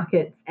do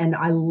markets and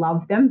I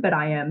love them, but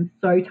I am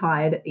so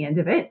tired at the end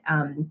of it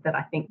that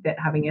I think that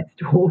having a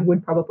store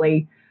would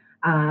probably,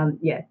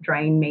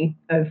 drain me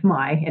of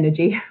my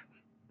energy.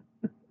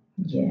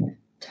 Yeah,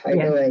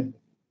 totally.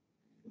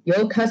 Yeah.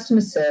 Your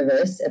customer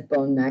service at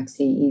Bon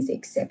Maxi is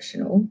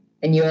exceptional,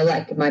 and you're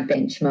like my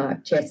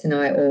benchmark. Jess and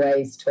I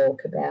always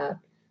talk about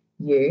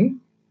you.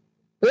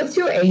 What's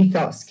your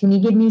ethos? Can you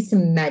give me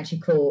some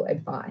magical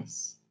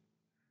advice?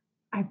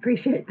 I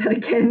appreciate that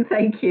again.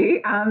 Thank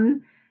you.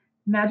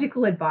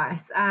 Magical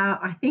advice.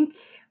 I think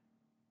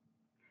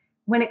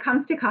when it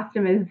comes to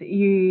customers,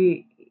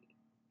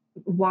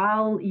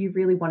 while you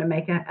really want to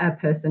make a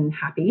person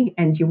happy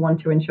and you want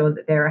to ensure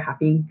that they're a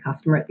happy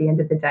customer at the end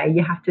of the day,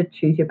 you have to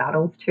choose your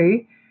battles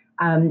too.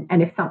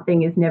 And if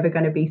something is never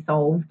going to be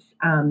solved,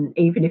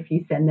 even if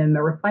you send them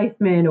a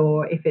replacement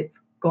or if it's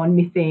gone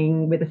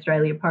missing with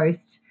Australia Post,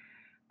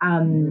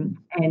 and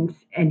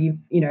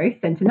you've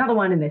sent another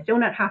one and they're still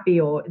not happy,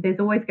 or there's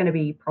always going to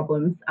be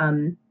problems.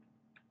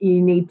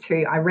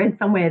 I read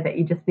somewhere that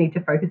you just need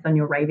to focus on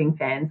your raving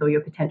fans or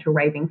your potential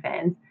raving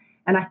fans.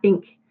 And I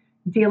think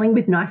dealing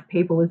with nice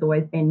people has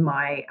always been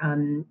my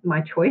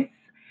choice.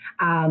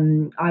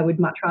 I would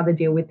much rather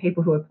deal with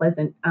people who are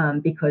pleasant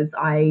because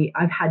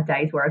I've had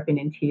days where I've been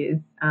in tears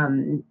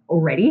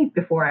already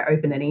before I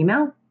open an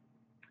email.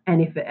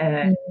 And if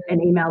an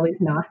email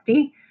is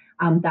nasty,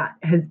 that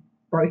has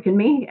broken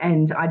me,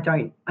 and I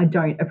don't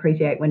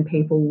appreciate when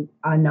people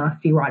are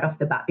nasty right off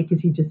the bat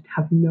because you just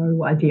have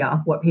no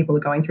idea what people are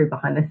going through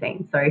behind the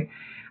scenes. So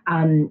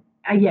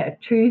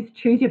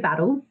choose your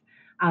battles,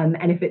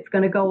 and if it's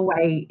going to go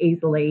away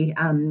easily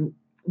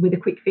with a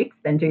quick fix,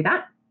 then do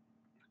that.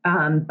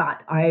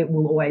 But I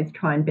will always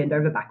try and bend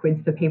over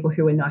backwards for people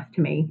who are nice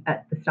to me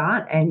at the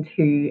start and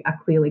who are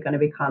clearly going to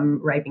become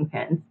raving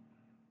fans.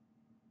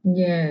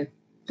 Yeah.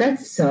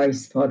 That's so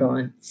spot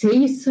on. See,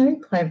 you're so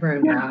clever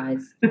and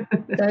wise. So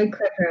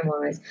clever and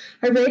wise.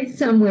 I read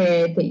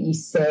somewhere that you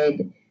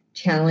said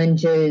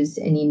challenges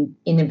and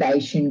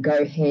innovation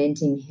go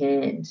hand in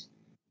hand.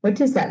 What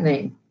does that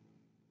mean?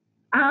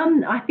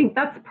 I think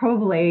that's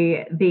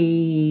probably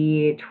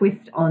the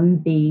twist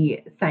on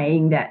the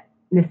saying that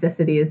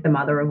necessity is the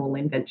mother of all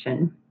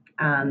invention.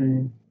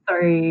 So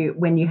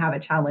when you have a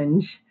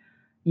challenge,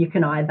 you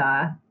can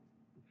either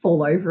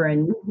fall over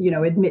and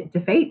admit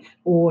defeat,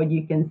 or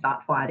you can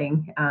start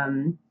fighting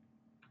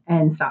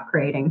and start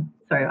creating.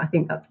 So I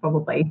think that's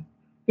probably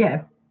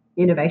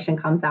innovation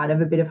comes out of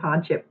a bit of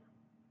hardship.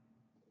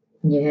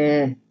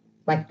 Yeah,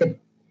 like I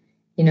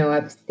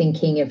was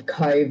thinking of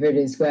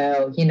COVID as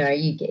well.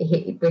 You get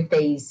hit with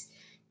these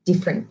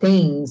different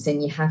things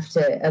and you have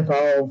to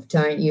evolve,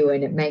 don't you?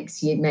 And it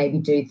makes you maybe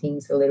do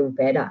things a little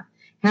better.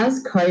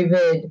 Has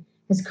COVID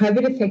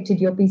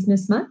affected your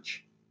business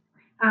much?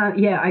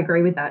 Yeah, I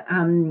agree with that.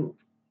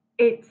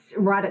 It's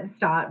right at the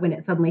start when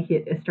it suddenly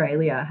hit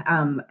Australia,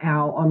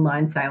 our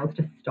online sales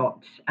just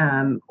stopped.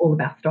 All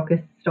of our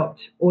stockists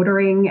stopped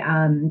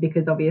ordering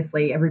because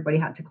obviously everybody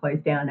had to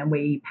close down and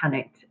we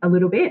panicked a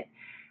little bit.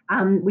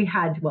 We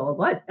had, a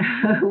lot.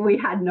 We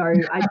had no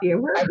idea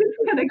where it was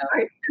going to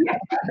go. Yeah.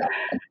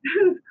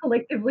 It was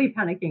collectively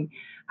panicking.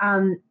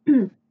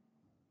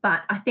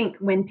 But I think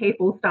when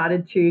people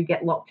started to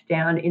get locked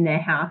down in their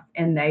house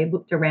and they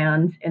looked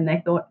around and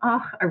they thought,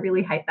 oh, I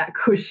really hate that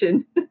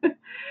cushion.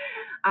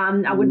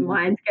 I wouldn't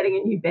mind getting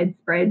a new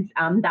bedspread.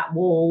 That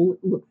wall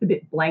looks a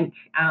bit blank.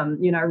 I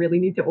really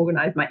need to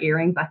organise my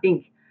earrings. I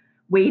think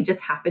we just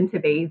happen to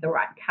be the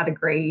right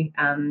category.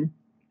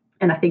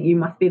 And I think you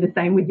must be the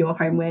same with your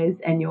homewares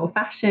and your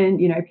fashion.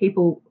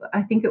 People,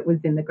 I think it was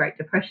in the Great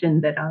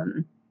Depression that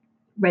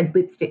red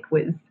lipstick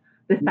was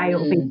the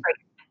sales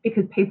increased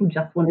because people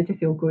just wanted to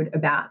feel good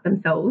about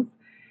themselves.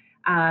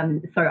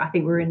 So I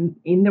think we're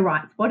in the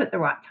right spot at the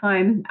right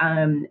time,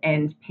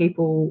 and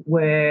people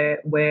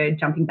were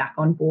jumping back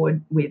on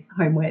board with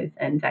homewares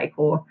and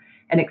decor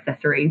and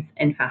accessories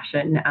and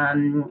fashion,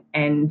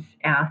 and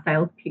our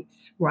sales picked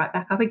right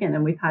back up again.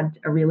 And we've had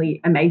a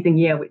really amazing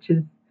year, which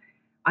is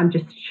I'm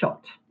just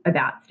shocked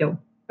about still,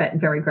 but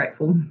very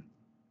grateful.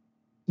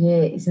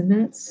 Yeah, isn't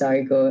that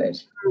so good?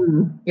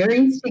 Your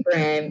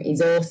Instagram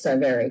is also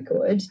very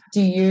good.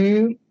 Do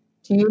you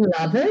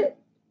love it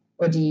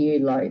or do you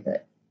loathe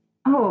it?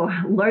 Oh,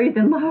 loathe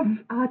and love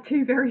are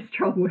two very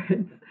strong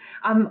words.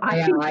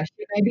 I should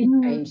maybe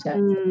change that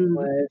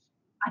word.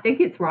 I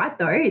think it's right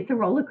though. It's a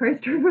roller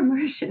coaster of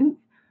emotions.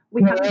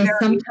 We have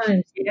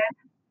a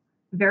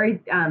very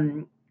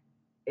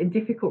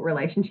difficult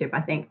relationship,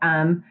 I think.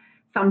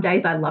 Some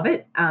days I love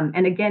it.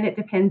 And again, it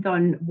depends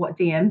on what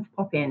DMs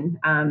pop in.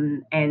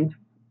 And,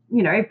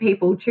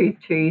 people choose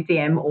to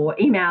DM or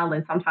email,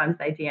 and sometimes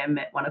they DM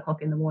at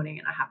 1:00 in the morning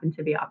and I happen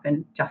to be up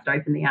and just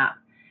open the app.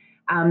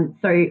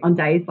 So on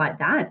days like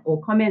that,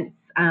 or comments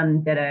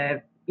that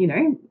are,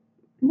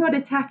 not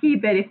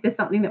attacky, but if there's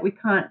something that we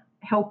can't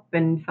help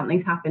and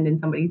something's happened and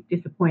somebody's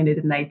disappointed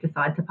and they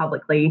decide to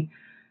publicly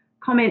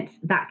comment,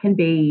 that can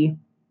be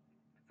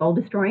soul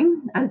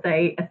destroying as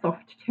a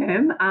soft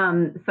term.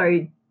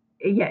 So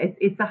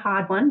it's a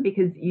hard one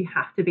because you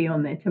have to be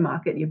on there to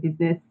market your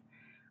business.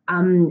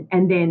 And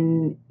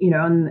then,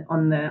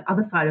 on the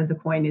other side of the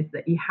coin is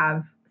that you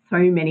have so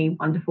many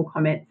wonderful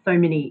comments, so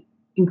many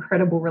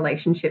incredible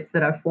relationships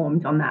that I've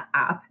formed on that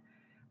app,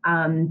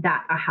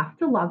 that I have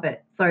to love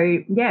it. So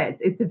yeah,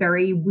 it's a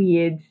very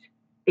weird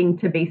thing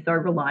to be so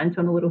reliant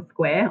on a little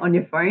square on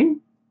your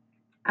phone.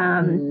 But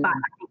I think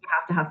you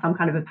have to have some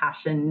kind of a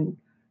passion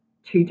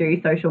to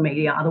do social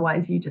media.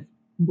 Otherwise you just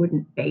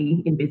wouldn't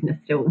be in business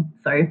still.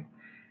 So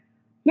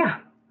yeah.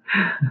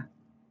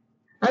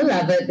 I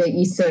love it that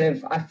you sort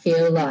of, I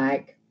feel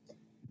like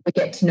we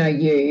get to know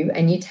you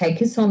and you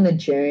take us on the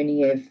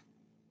journey of,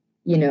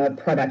 a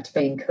product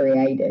being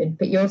created,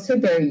 but you're also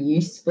very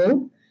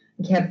useful.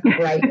 You have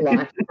great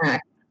life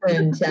hacks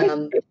and,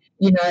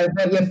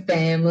 what your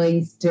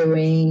family's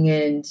doing.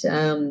 And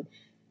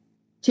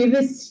do you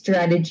have a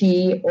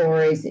strategy,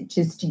 or is it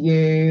just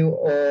you,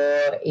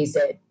 or is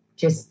it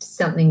just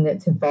something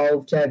that's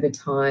evolved over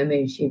time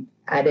as you've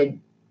added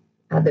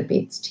other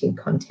bits to your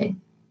content?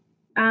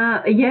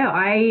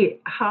 I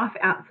half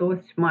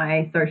outsourced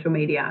my social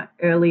media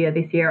earlier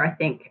this year, I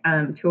think,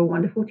 to a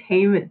wonderful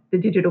team at the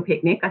Digital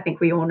Picnic. I think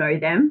we all know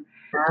them.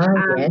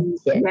 Yes.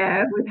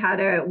 Yeah, we've had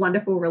a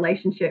wonderful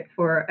relationship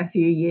for a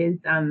few years.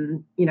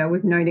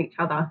 We've known each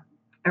other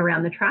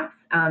around the traps,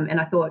 and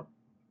I thought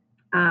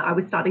I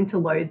was starting to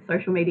load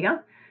social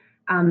media,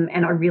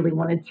 and I really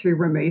wanted to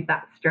remove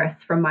that stress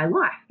from my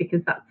life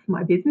because that's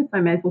my business. I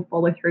may as well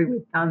follow through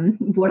with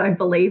what I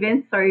believe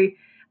in. So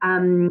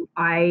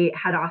I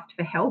had asked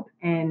for help,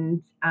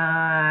 and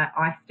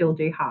I still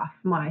do half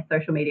my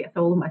social media.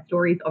 So all of my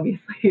stories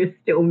obviously are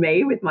still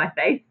me with my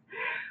face,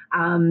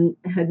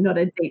 not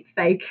a deep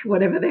fake,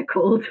 whatever they're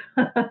called.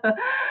 So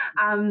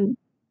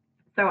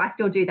I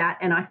still do that,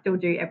 and I still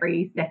do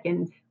every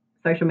second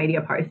social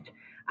media post.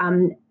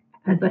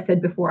 As I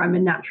said before, I'm a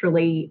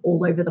naturally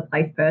all over the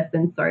place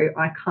person, so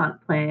I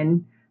can't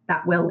plan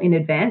that well in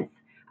advance.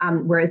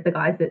 Whereas the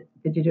guys at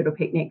the Digital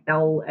Picnic,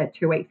 they'll at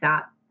 2 weeks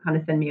out kind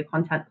of send me a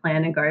content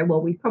plan and go, well,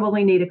 we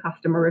probably need a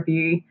customer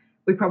review.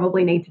 We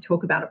probably need to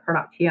talk about a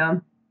product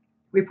here.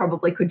 We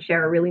probably could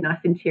share a really nice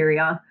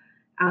interior.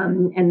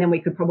 And then we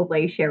could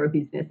probably share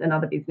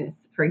another business,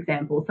 for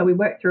example. So we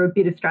work through a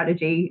bit of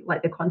strategy,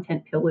 like the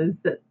content pillars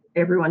that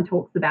everyone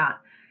talks about,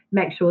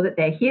 make sure that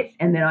they're hit.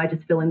 And then I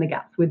just fill in the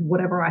gaps with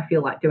whatever I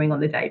feel like doing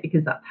on the day,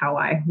 because that's how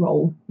I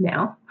roll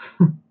now.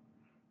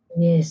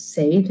 Yes,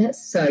 see,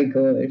 that's so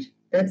good.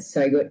 That's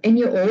so good. And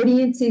your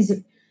audience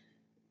is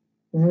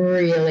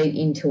really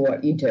into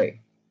what you do.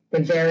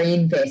 They're very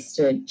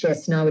invested.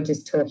 Jess and I were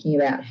just talking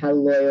about how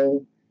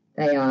loyal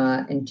they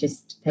are and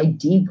just they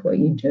dig what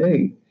you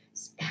do.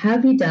 How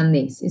have you done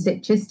this? Is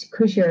it just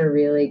because you're a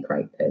really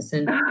great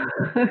person?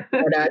 What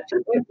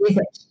is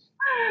it?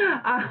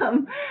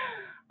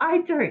 I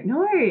don't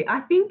know.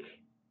 I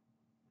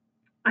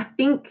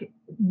think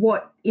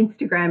what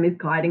Instagram is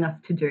guiding us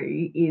to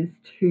do is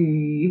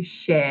to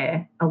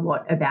share a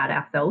lot about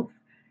ourselves.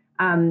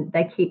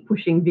 They keep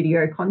pushing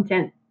video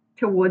content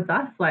towards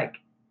us, like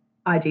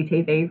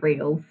IGTV,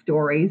 Reels,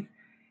 Stories.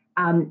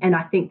 And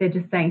I think they're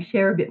just saying,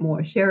 share a bit more.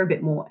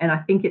 And I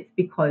think it's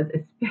because,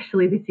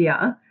 especially this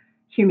year,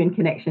 human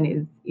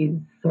connection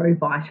is so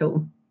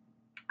vital.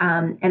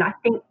 And I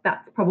think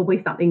that's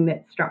probably something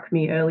that struck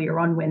me earlier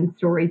on when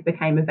Stories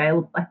became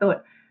available. I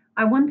thought,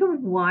 I wonder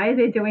why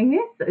they're doing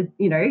this.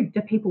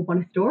 Do people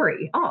want a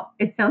story? Oh,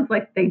 it sounds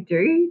like they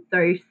do.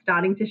 So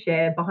starting to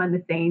share behind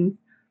the scenes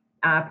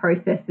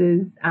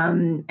processes,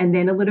 and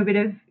then a little bit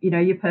of,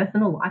 your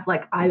personal life.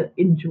 Like I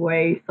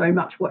enjoy so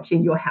much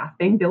watching your house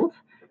being built.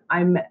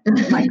 I'm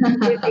like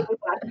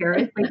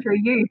seriously through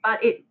you, but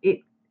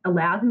it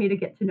allows me to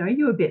get to know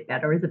you a bit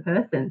better as a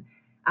person.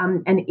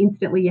 And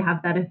instantly you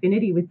have that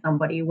affinity with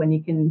somebody when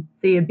you can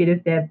see a bit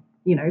of their,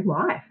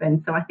 life.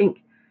 And so I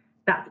think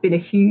that's been a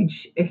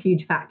huge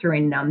factor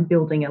in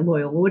building a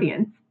loyal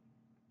audience,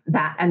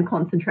 that and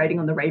concentrating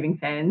on the raving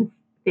fans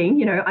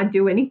thing. I'd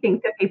do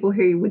anything for people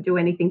who would do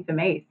anything for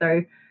me.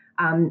 So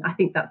I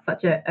think that's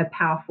such a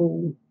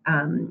powerful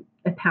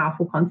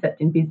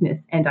concept in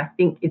business. And I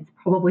think it's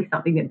probably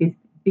something that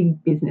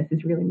big business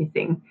is really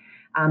missing.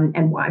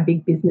 And why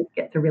big business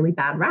gets a really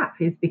bad rap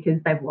is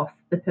because they've lost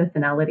the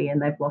personality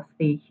and they've lost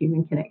the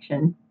human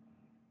connection.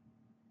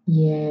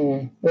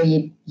 Yeah. Well,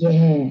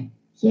 yeah.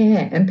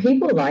 And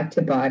people like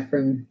to buy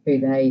from who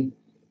they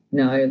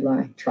know,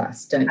 like,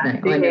 trust, don't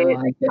they? I know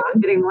I do.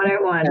 Marketing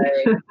 101. So,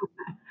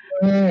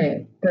 yeah.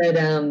 But,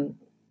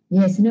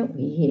 isn't it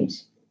weird?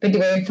 But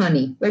we're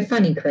funny. We're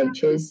funny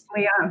creatures.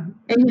 We are.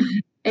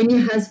 And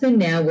your husband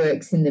now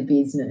works in the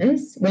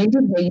business. When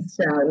did he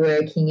start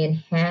working,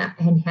 and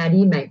how do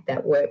you make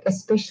that work,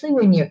 especially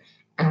when you're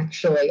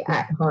actually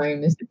at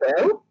home as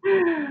well?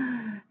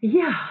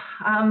 Yeah,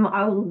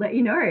 I'll let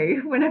you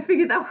know when I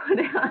figure that one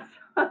out.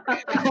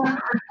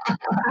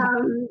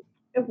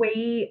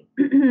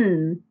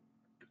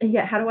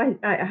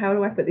 How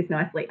do I put this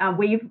nicely?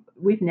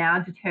 We've now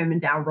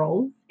determined our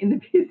roles in the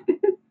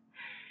business.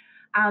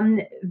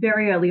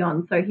 Very early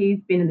on. So he's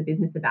been in the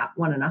business about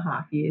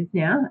 1.5 years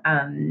now.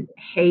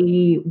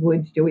 He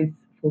would do his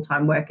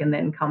full-time work and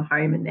then come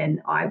home, and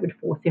then I would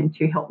force him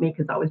to help me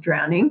because I was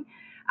drowning,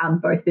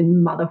 both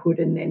in motherhood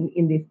and then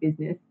in this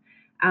business.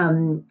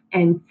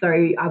 And so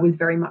I was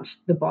very much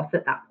the boss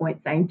at that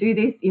point, saying, do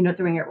this, you're not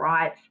doing it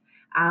right,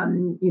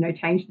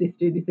 change this,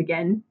 do this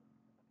again.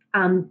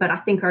 But I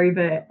think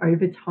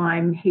over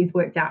time, he's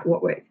worked out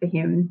what works for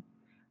him.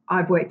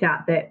 I've worked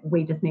out that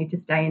we just need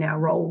to stay in our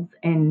roles,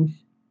 and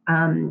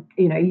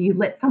you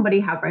let somebody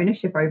have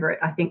ownership over it.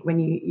 I think when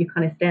you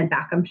kind of stand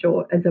back, I'm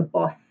sure as a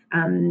boss,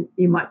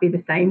 you might be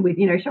the same with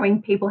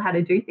showing people how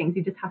to do things.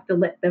 You just have to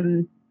let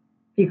them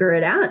figure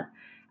it out,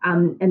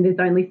 and there's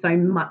only so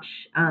much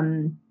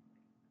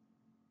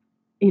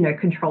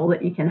control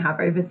that you can have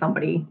over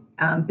somebody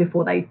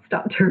before they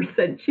start to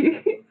resent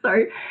you.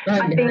 So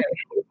I think.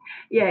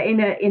 Yeah,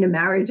 in a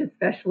marriage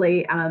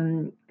especially,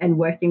 and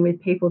working with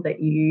people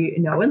that you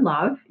know and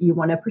love, you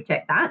want to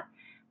protect that.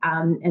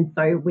 And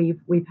so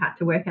we've had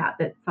to work out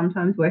that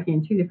sometimes working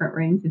in 2 different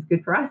rooms is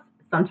good for us.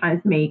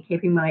 Sometimes me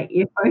keeping my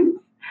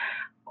earphones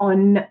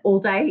on all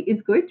day is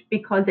good,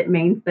 because it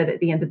means that at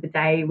the end of the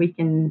day we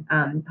can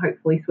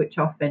hopefully switch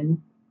off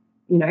and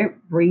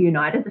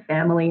reunite as a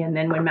family. And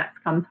then when Max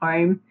comes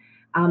home,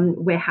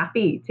 we're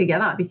happy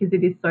together, because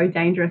it is so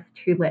dangerous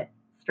to let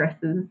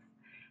stresses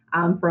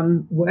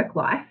from work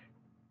life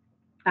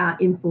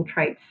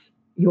infiltrate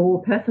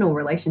your personal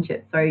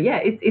relationships. So yeah,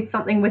 it's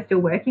something we're still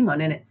working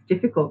on, and it's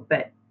difficult,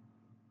 but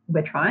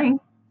we're trying,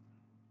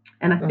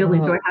 and I still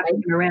enjoy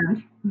having him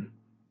around.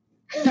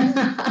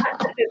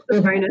 It's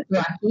a bonus.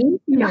 Lucky.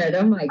 Yeah.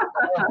 Oh my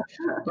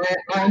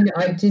God.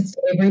 I just,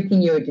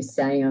 everything you were just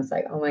saying, I was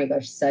like, oh my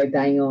gosh, so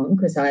bang on,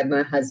 because I have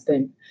my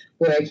husband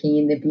working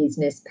in the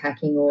business,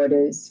 packing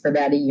orders for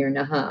about 1.5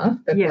 years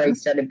before he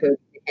started building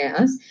the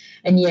house.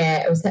 And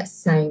it was that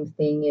same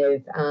thing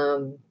of,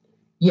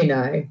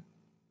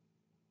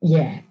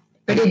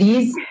 but it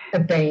is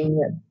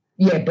being,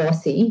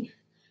 bossy,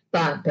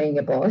 but being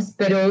a boss.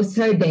 But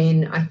also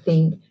then I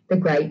think the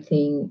great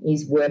thing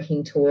is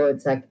working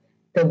towards like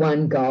the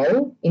one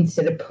goal,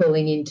 instead of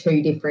pulling in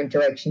 2 different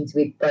directions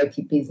with both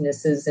your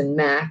businesses and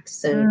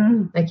Max,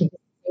 and like you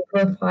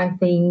simplify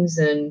things,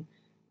 and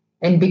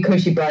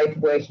because you're both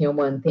working on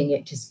one thing,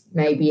 it just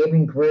maybe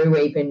even grew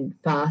even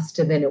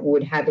faster than it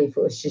would have if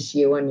it was just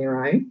you on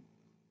your own.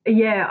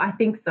 Yeah, I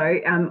think so.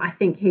 I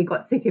think he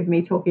got sick of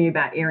me talking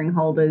about earring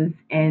holders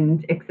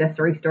and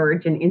accessory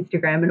storage and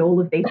Instagram and all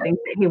of these things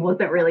that he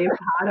wasn't really a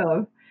part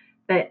of.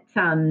 That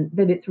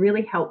it's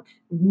really helped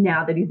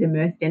now that he's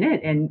immersed in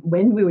it. And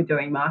when we were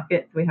doing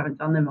markets, we haven't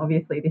done them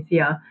obviously this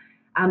year,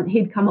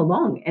 he'd come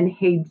along and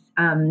he'd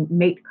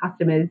meet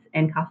customers,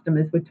 and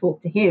customers would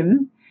talk to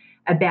him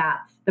about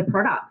the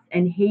products,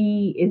 and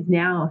he is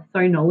now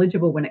so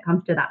knowledgeable when it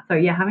comes to that. So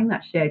yeah, having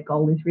that shared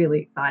goal is really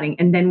exciting.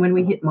 And then when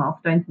we hit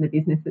milestones in the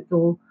business, it's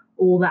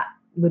all that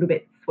little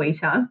bit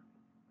sweeter,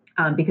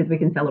 because we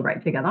can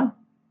celebrate together.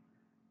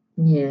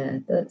 Yeah,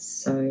 that's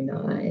so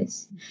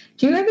nice.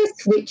 Do you ever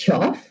switch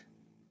off?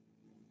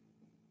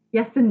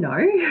 Yes and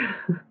no.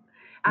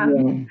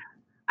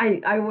 I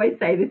always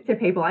say this to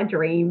people. I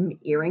dream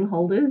earring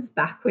holders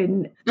back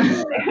when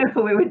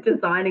we were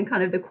designing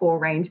kind of the core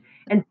range,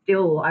 and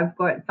still I've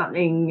got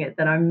something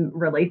that I'm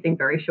releasing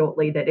very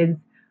shortly that is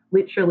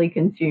literally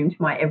consumed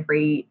my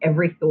every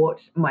thought,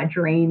 my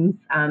dreams.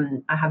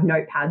 I have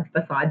notepads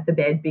beside the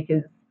bed,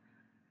 because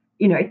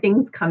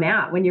things come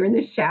out when you're in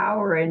the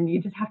shower and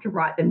you just have to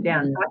write them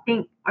down. So I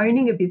think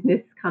owning a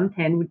business comes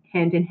hand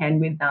in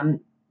hand with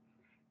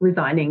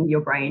resigning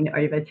your brain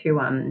over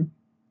to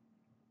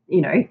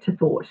to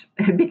thought,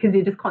 because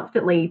you're just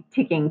constantly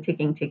ticking.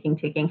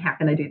 How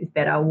can I do this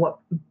better? What,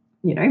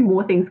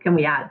 more things can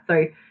we add?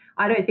 So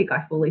I don't think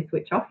I fully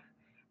switch off,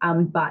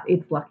 but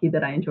it's lucky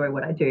that I enjoy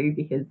what I do,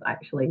 because I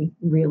actually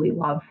really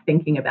love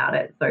thinking about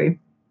it. So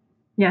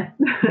yeah.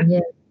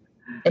 Yeah.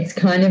 It's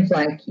kind of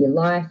like your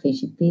life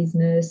is your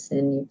business,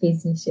 and your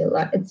business your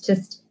life. It's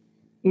just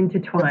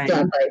intertwined. It's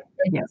lovely.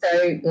 It's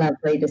so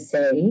lovely to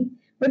see.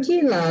 What do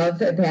you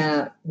love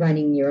about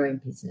running your own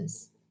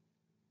business?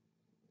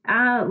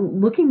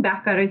 Looking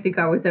back, I don't think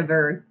I was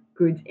ever a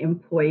good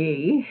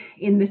employee,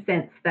 in the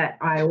sense that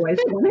I always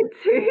wanted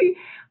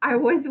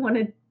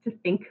to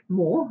think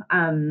more.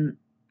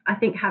 I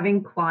think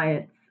having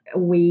clients,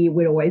 we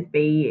would always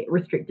be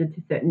restricted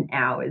to certain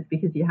hours,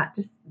 because you had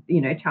to,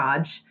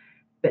 charge,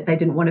 but they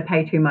didn't want to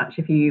pay too much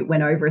if you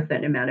went over a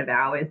certain amount of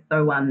hours.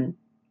 So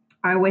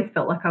I always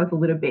felt like I was a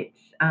little bit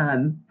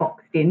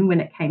boxed in when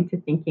it came to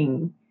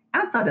thinking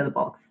outside of the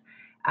box.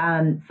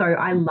 So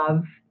I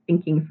love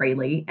thinking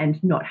freely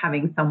and not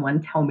having someone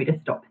tell me to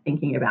stop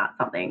thinking about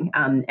something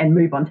and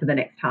move on to the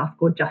next task,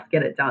 or just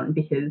get it done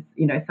because,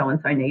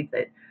 so-and-so needs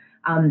it.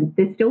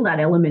 There's still that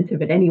element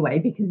of it anyway,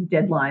 because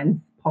deadlines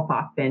pop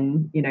up,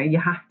 and, you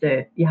have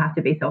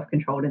to be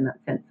self-controlled in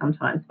that sense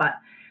sometimes. But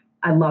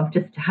I love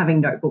just having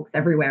notebooks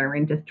everywhere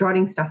and just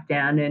jotting stuff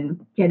down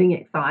and getting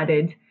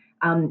excited,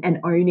 and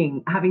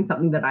having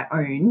something that I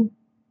own,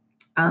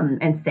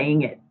 and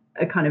seeing it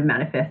kind of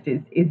manifest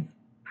is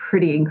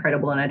pretty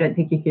incredible. And I don't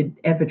think you could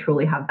ever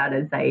truly have that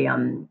as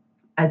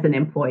an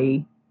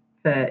employee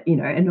for, you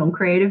know, a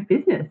non-creative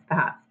business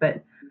perhaps.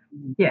 But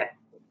yeah.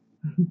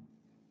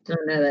 Oh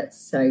no, that's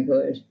so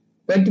good.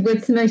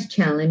 What's the most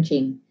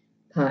challenging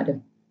part of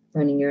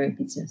running your own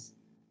business?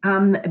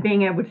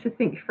 Being able to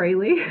think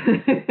freely.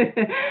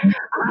 I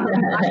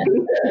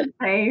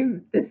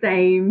think the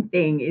same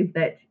thing is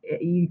that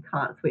you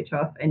can't switch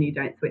off and you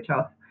don't switch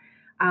off.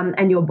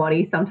 And your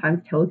body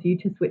sometimes tells you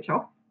to switch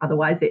off.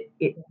 Otherwise, it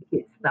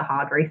hits the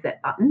hard reset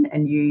button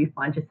and you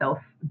find yourself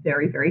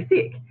very, very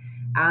sick.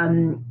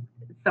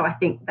 So I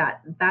think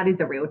that is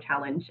a real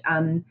challenge.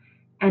 And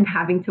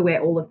having to wear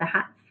all of the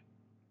hats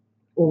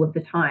all of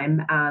the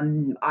time.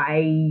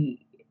 I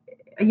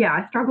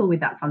struggle with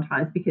that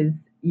sometimes because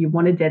you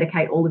want to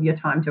dedicate all of your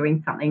time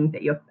doing something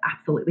that you're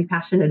absolutely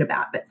passionate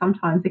about, but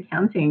sometimes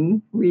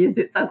accounting rears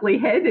its ugly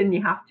head and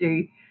you have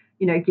to,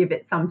 you know, give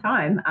it some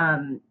time.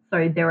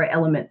 So there are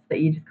elements that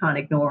you just can't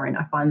ignore, and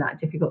I find that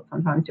difficult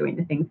sometimes doing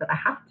the things that I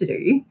have to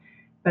do,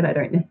 but I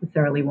don't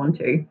necessarily want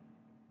to.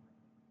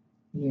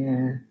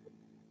 Yeah.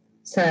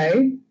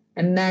 So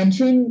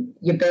imagine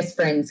your best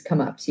friends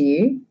come up to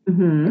you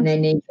and they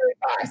need your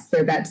advice.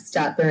 They're about to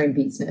start their own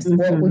business.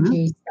 What would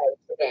you say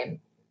to them?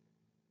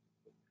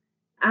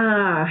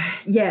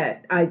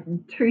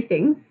 Two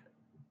things.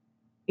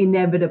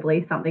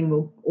 Inevitably, something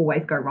will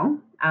always go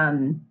wrong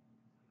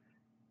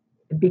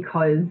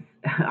because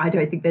I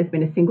don't think there's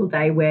been a single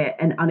day where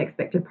an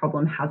unexpected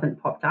problem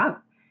hasn't popped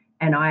up.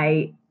 And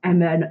I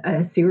am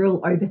a serial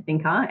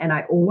overthinker, and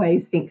I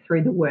always think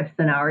through the worst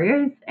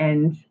scenarios.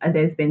 And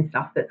there's been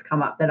stuff that's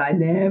come up that I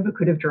never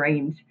could have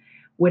dreamed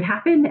would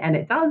happen, and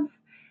it does.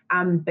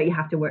 But you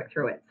have to work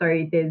through it. So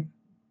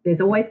there's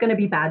always going to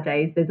be bad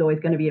days. There's always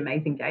going to be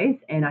amazing days.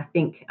 And I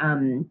think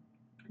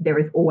there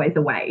is always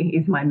a way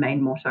is my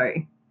main motto.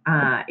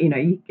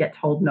 You get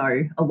told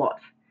no a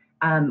lot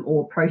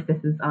or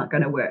processes aren't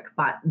going to work,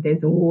 but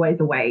there's always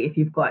a way. If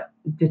you've got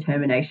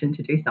determination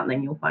to do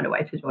something, you'll find a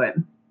way to do it.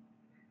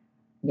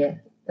 Yeah,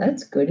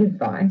 that's good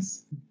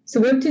advice.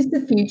 So what does the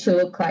future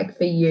look like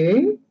for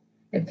you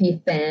and for your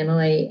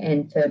family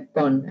and for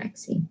Bon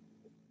Maxi?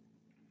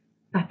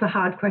 That's a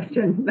hard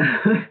question.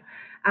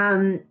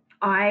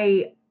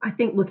 I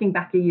think looking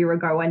back a year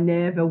ago, I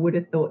never would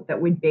have thought that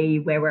we'd be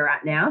where we're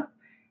at now.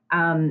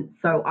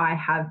 So I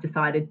have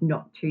decided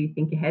not to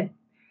think ahead.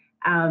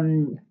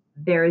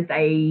 There is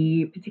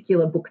a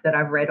particular book that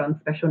I've read on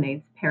special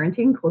needs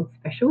parenting called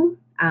Special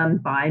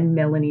by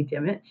Melanie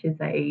Dimich, she's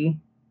a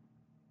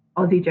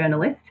Aussie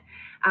journalist.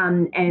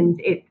 And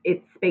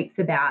it speaks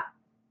about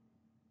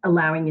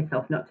allowing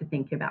yourself not to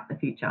think about the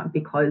future,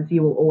 because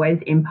you will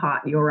always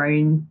impart your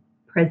own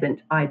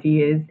present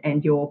ideas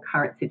and your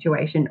current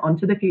situation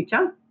onto the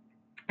future.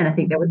 And I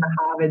think there was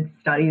a Harvard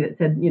study that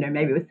said,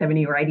 maybe it was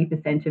 70 or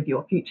 80% of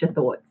your future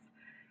thoughts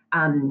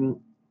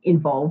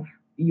involve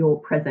your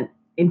present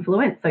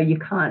influence. So you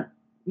can't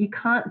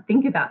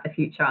think about the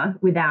future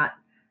without,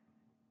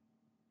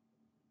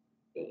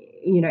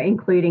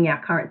 including our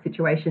current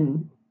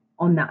situation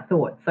on that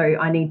thought. So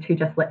I need to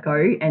just let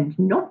go and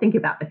not think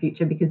about the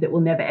future, because it will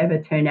never, ever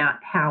turn out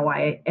how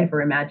I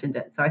ever imagined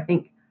it. So I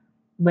think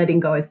letting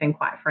go has been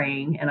quite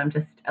freeing, and I'm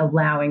just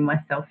allowing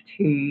myself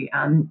to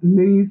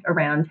move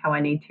around how I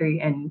need to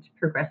and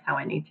progress how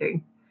I need to.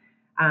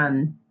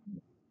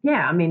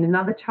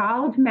 Another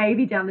child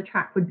maybe down the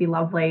track would be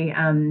lovely.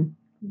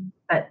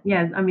 But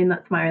yeah,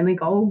 that's my only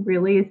goal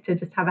really, is to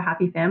just have a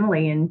happy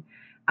family, and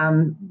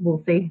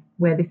we'll see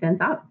where this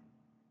ends up.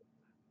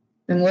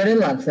 And what a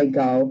lovely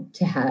goal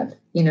to have,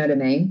 you know what I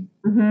mean?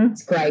 Mm-hmm.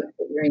 It's great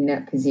that you're in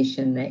that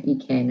position that you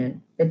can.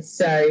 And it's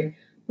so, I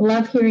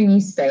love hearing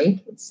you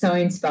speak. It's so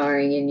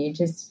inspiring, and you're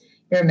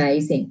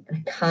amazing. And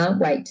I can't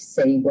wait to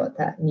see what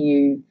that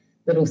new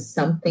little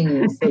something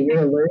is that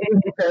you're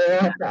alluding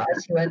to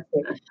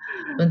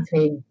once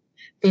we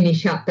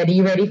finish up. But are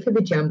you ready for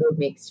the jumbled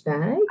mixed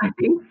bag? I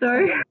think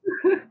so.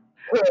 Good.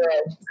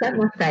 That's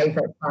my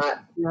favourite part.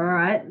 All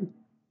right.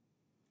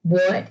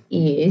 What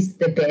is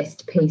the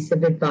best piece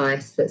of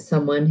advice that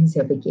someone has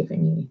ever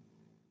given you?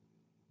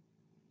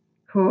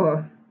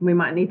 Oh, we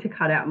might need to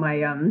cut out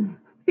my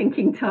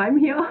thinking time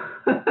here.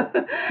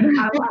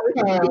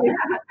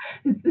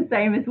 It's the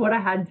same as what I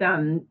had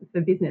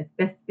for business.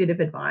 Best bit of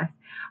advice.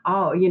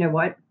 Oh, you know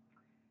what?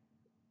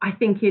 I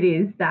think it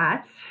is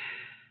that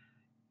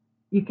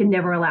you can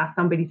never allow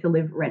somebody to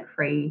live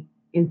rent-free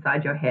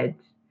inside your head.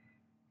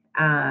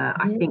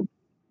 I think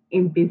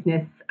in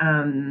business,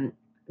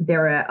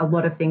 there are a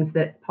lot of things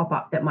that pop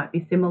up that might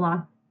be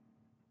similar.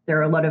 There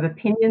are a lot of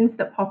opinions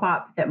that pop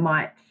up that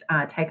might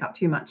take up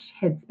too much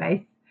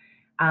headspace.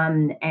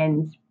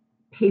 And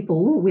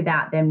people,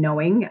 without them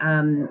knowing,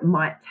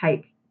 might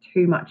take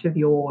too much of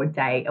your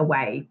day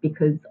away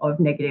because of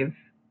negative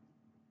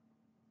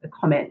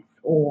comments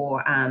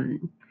or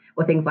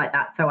things like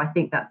that. So I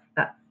think that's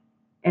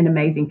an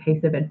amazing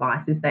piece of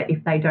advice, is that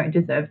if they don't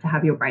deserve to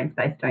have your brain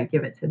space, don't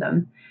give it to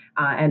them,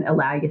 and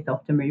allow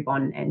yourself to move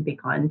on and be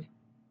kind.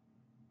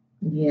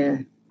 Yeah,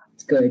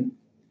 it's good.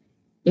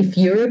 if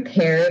you're a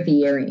pair of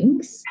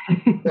earrings,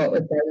 what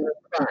would they look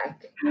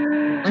like?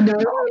 I know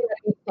they would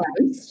be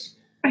placed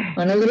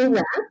on a little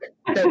rack,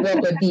 but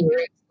what would the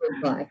earrings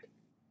look like?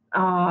 Oh,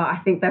 I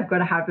think they've got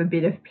to have a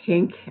bit of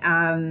pink.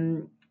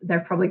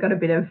 They've probably got a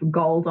bit of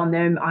gold on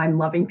them. I'm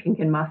loving pink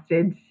and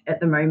mustard at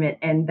the moment,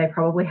 and they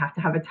probably have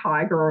to have a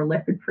tiger or a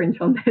leopard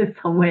print on there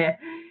somewhere,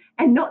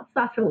 and not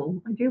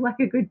subtle. I do like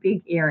a good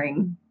big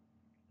earring.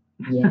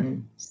 Yeah,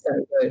 so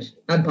good.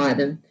 I buy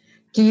them.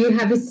 Do you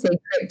have a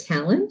secret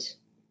talent?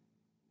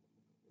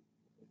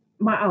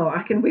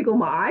 I can wiggle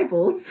my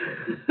eyeballs.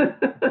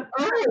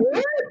 Oh,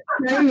 yeah.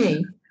 Show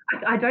me.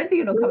 I don't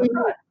think it'll come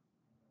across.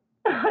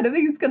 I don't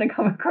think it's going to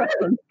come across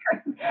on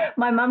screen.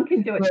 My mum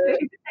can do it too.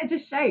 They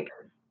just shake.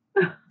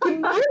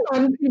 My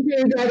mum can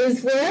do that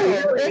as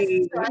well.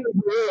 Really? That's so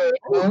weird.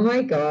 Oh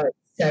my God,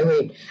 so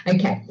weird.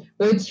 Okay,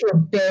 what's your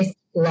best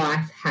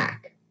life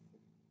hack?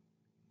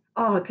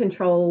 Oh,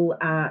 Control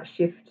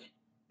Shift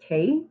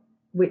T,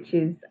 which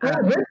is What's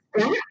that?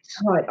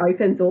 it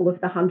opens all of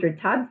the 100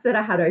 tabs that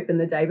I had open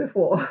the day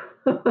before.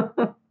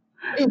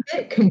 Is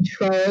it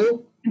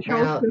Control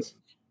Shift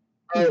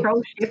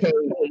T.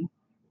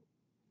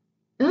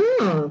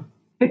 Oh,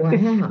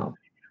 wow.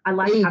 I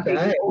like There you having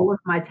go. all of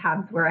my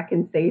tabs where I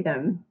can see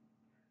them.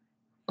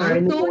 So I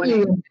in the thought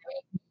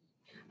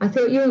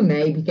you were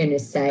maybe going to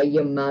say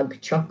your mug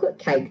chocolate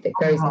cake that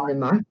goes in the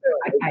microwave.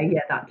 Okay,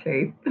 yeah, that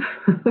too.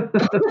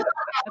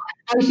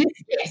 I was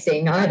just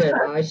guessing. I don't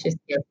know. I was just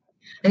guessing.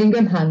 I think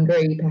I'm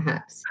hungry,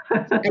 perhaps.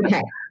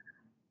 Okay.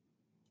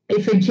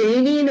 If a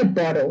genie in a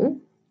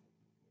bottle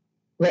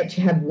let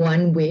you have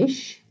one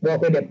wish,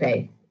 what would it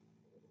be?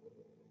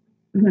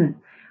 Mhm.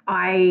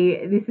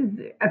 This is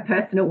a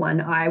personal one.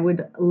 I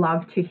would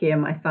love to hear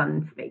my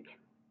son speak.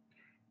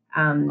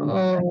 Very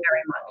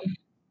much.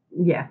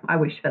 Yeah, I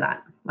wish for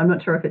that. I'm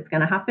not sure if it's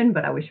going to happen,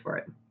 but I wish for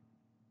it.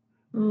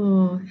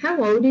 Oh,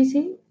 how old is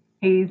he?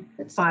 He's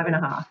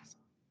 5.5.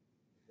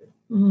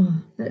 Oh,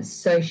 that's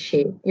so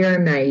shit. You're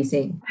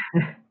amazing.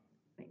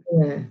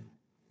 Yeah.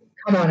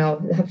 Come on, I'll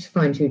have to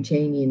find you a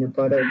genie in a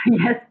bottle.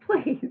 Yes,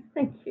 please.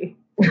 Thank you.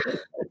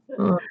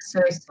 Oh, I'm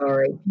so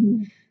sorry.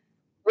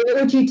 What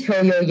would you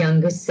tell your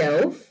younger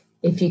self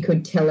if you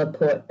could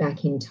teleport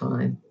back in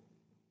time?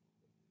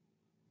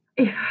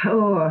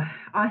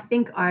 I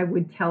think I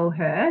would tell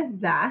her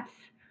that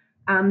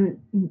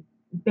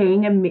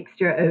being a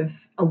mixture of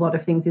a lot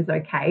of things is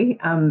okay,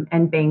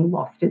 and being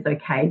lost is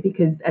okay,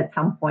 because at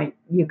some point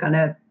you're going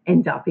to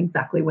end up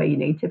exactly where you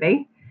need to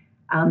be,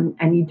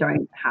 and you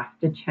don't have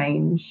to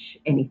change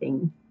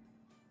anything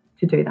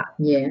to do that.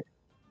 Yeah,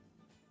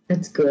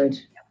 that's good.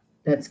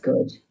 That's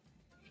good.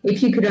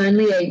 If you could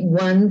only eat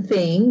one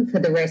thing for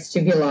the rest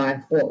of your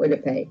life, what would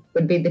it be?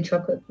 Would it be the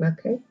chocolate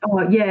mug cake?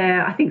 Oh,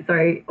 yeah, I think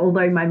so.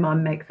 Although my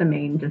mum makes a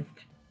mean, just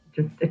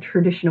a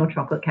traditional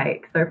chocolate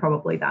cake, so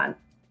probably that.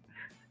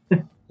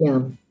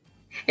 Yum.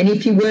 And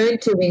if you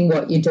weren't doing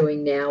what you're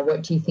doing now,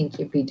 what do you think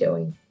you'd be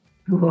doing?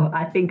 Well,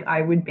 I think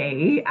I would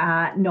be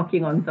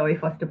knocking on Zoe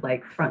Foster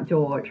Blake's front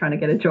door trying to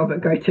get a job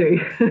at GoTo.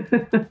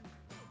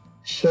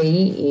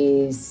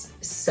 She is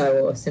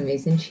so awesome,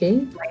 isn't she?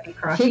 Lady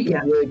Crush, Keep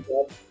yeah. your word,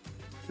 Bob.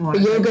 Oh,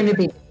 But we're going to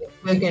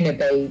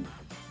be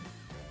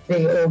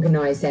the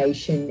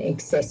organisation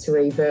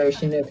accessory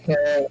version of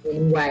her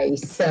anyway.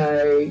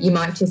 So you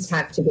might just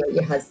have to get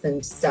your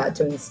husband to start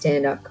doing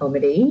stand-up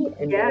comedy,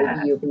 and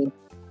maybe you'll be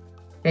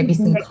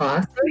some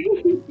class.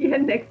 Yeah,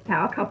 next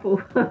power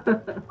couple.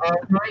 Oh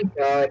my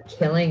God,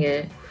 killing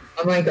it.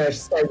 Oh my gosh,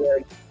 so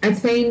good.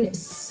 It's been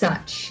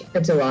such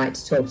a delight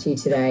to talk to you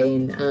today,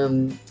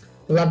 and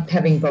loved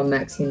having Bon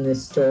Max in the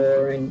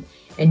store, and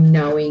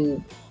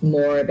knowing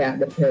more about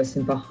the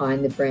person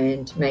behind the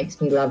brand makes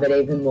me love it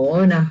even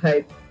more, and I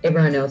hope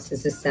everyone else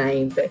is the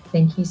same. But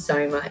thank you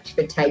so much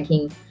for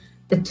taking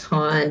the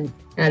time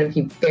out of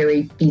your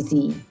very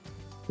busy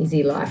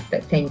life,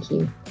 but thank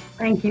you.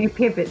 Thank you,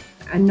 Pip. It's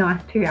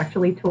nice to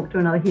actually talk to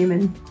another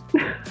human.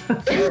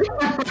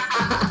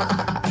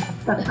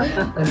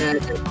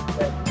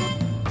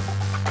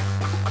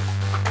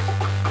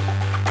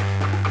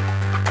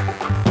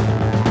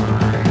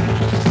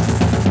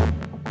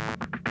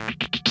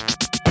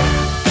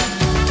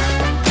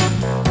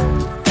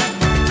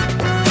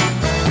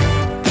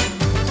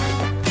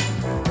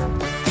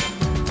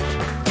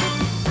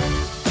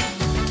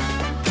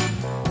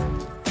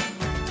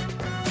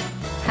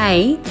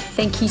 Hey,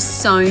 thank you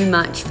so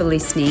much for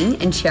listening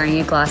and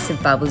sharing a glass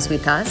of bubbles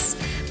with us.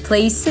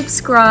 Please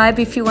subscribe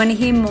if you want to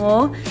hear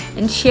more,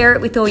 and share it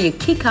with all your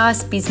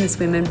kick-ass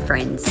businesswomen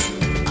friends.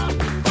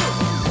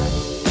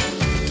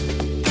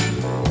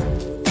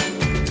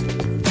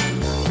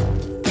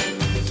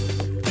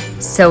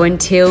 So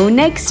until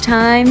next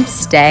time,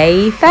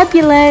 stay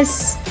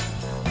fabulous.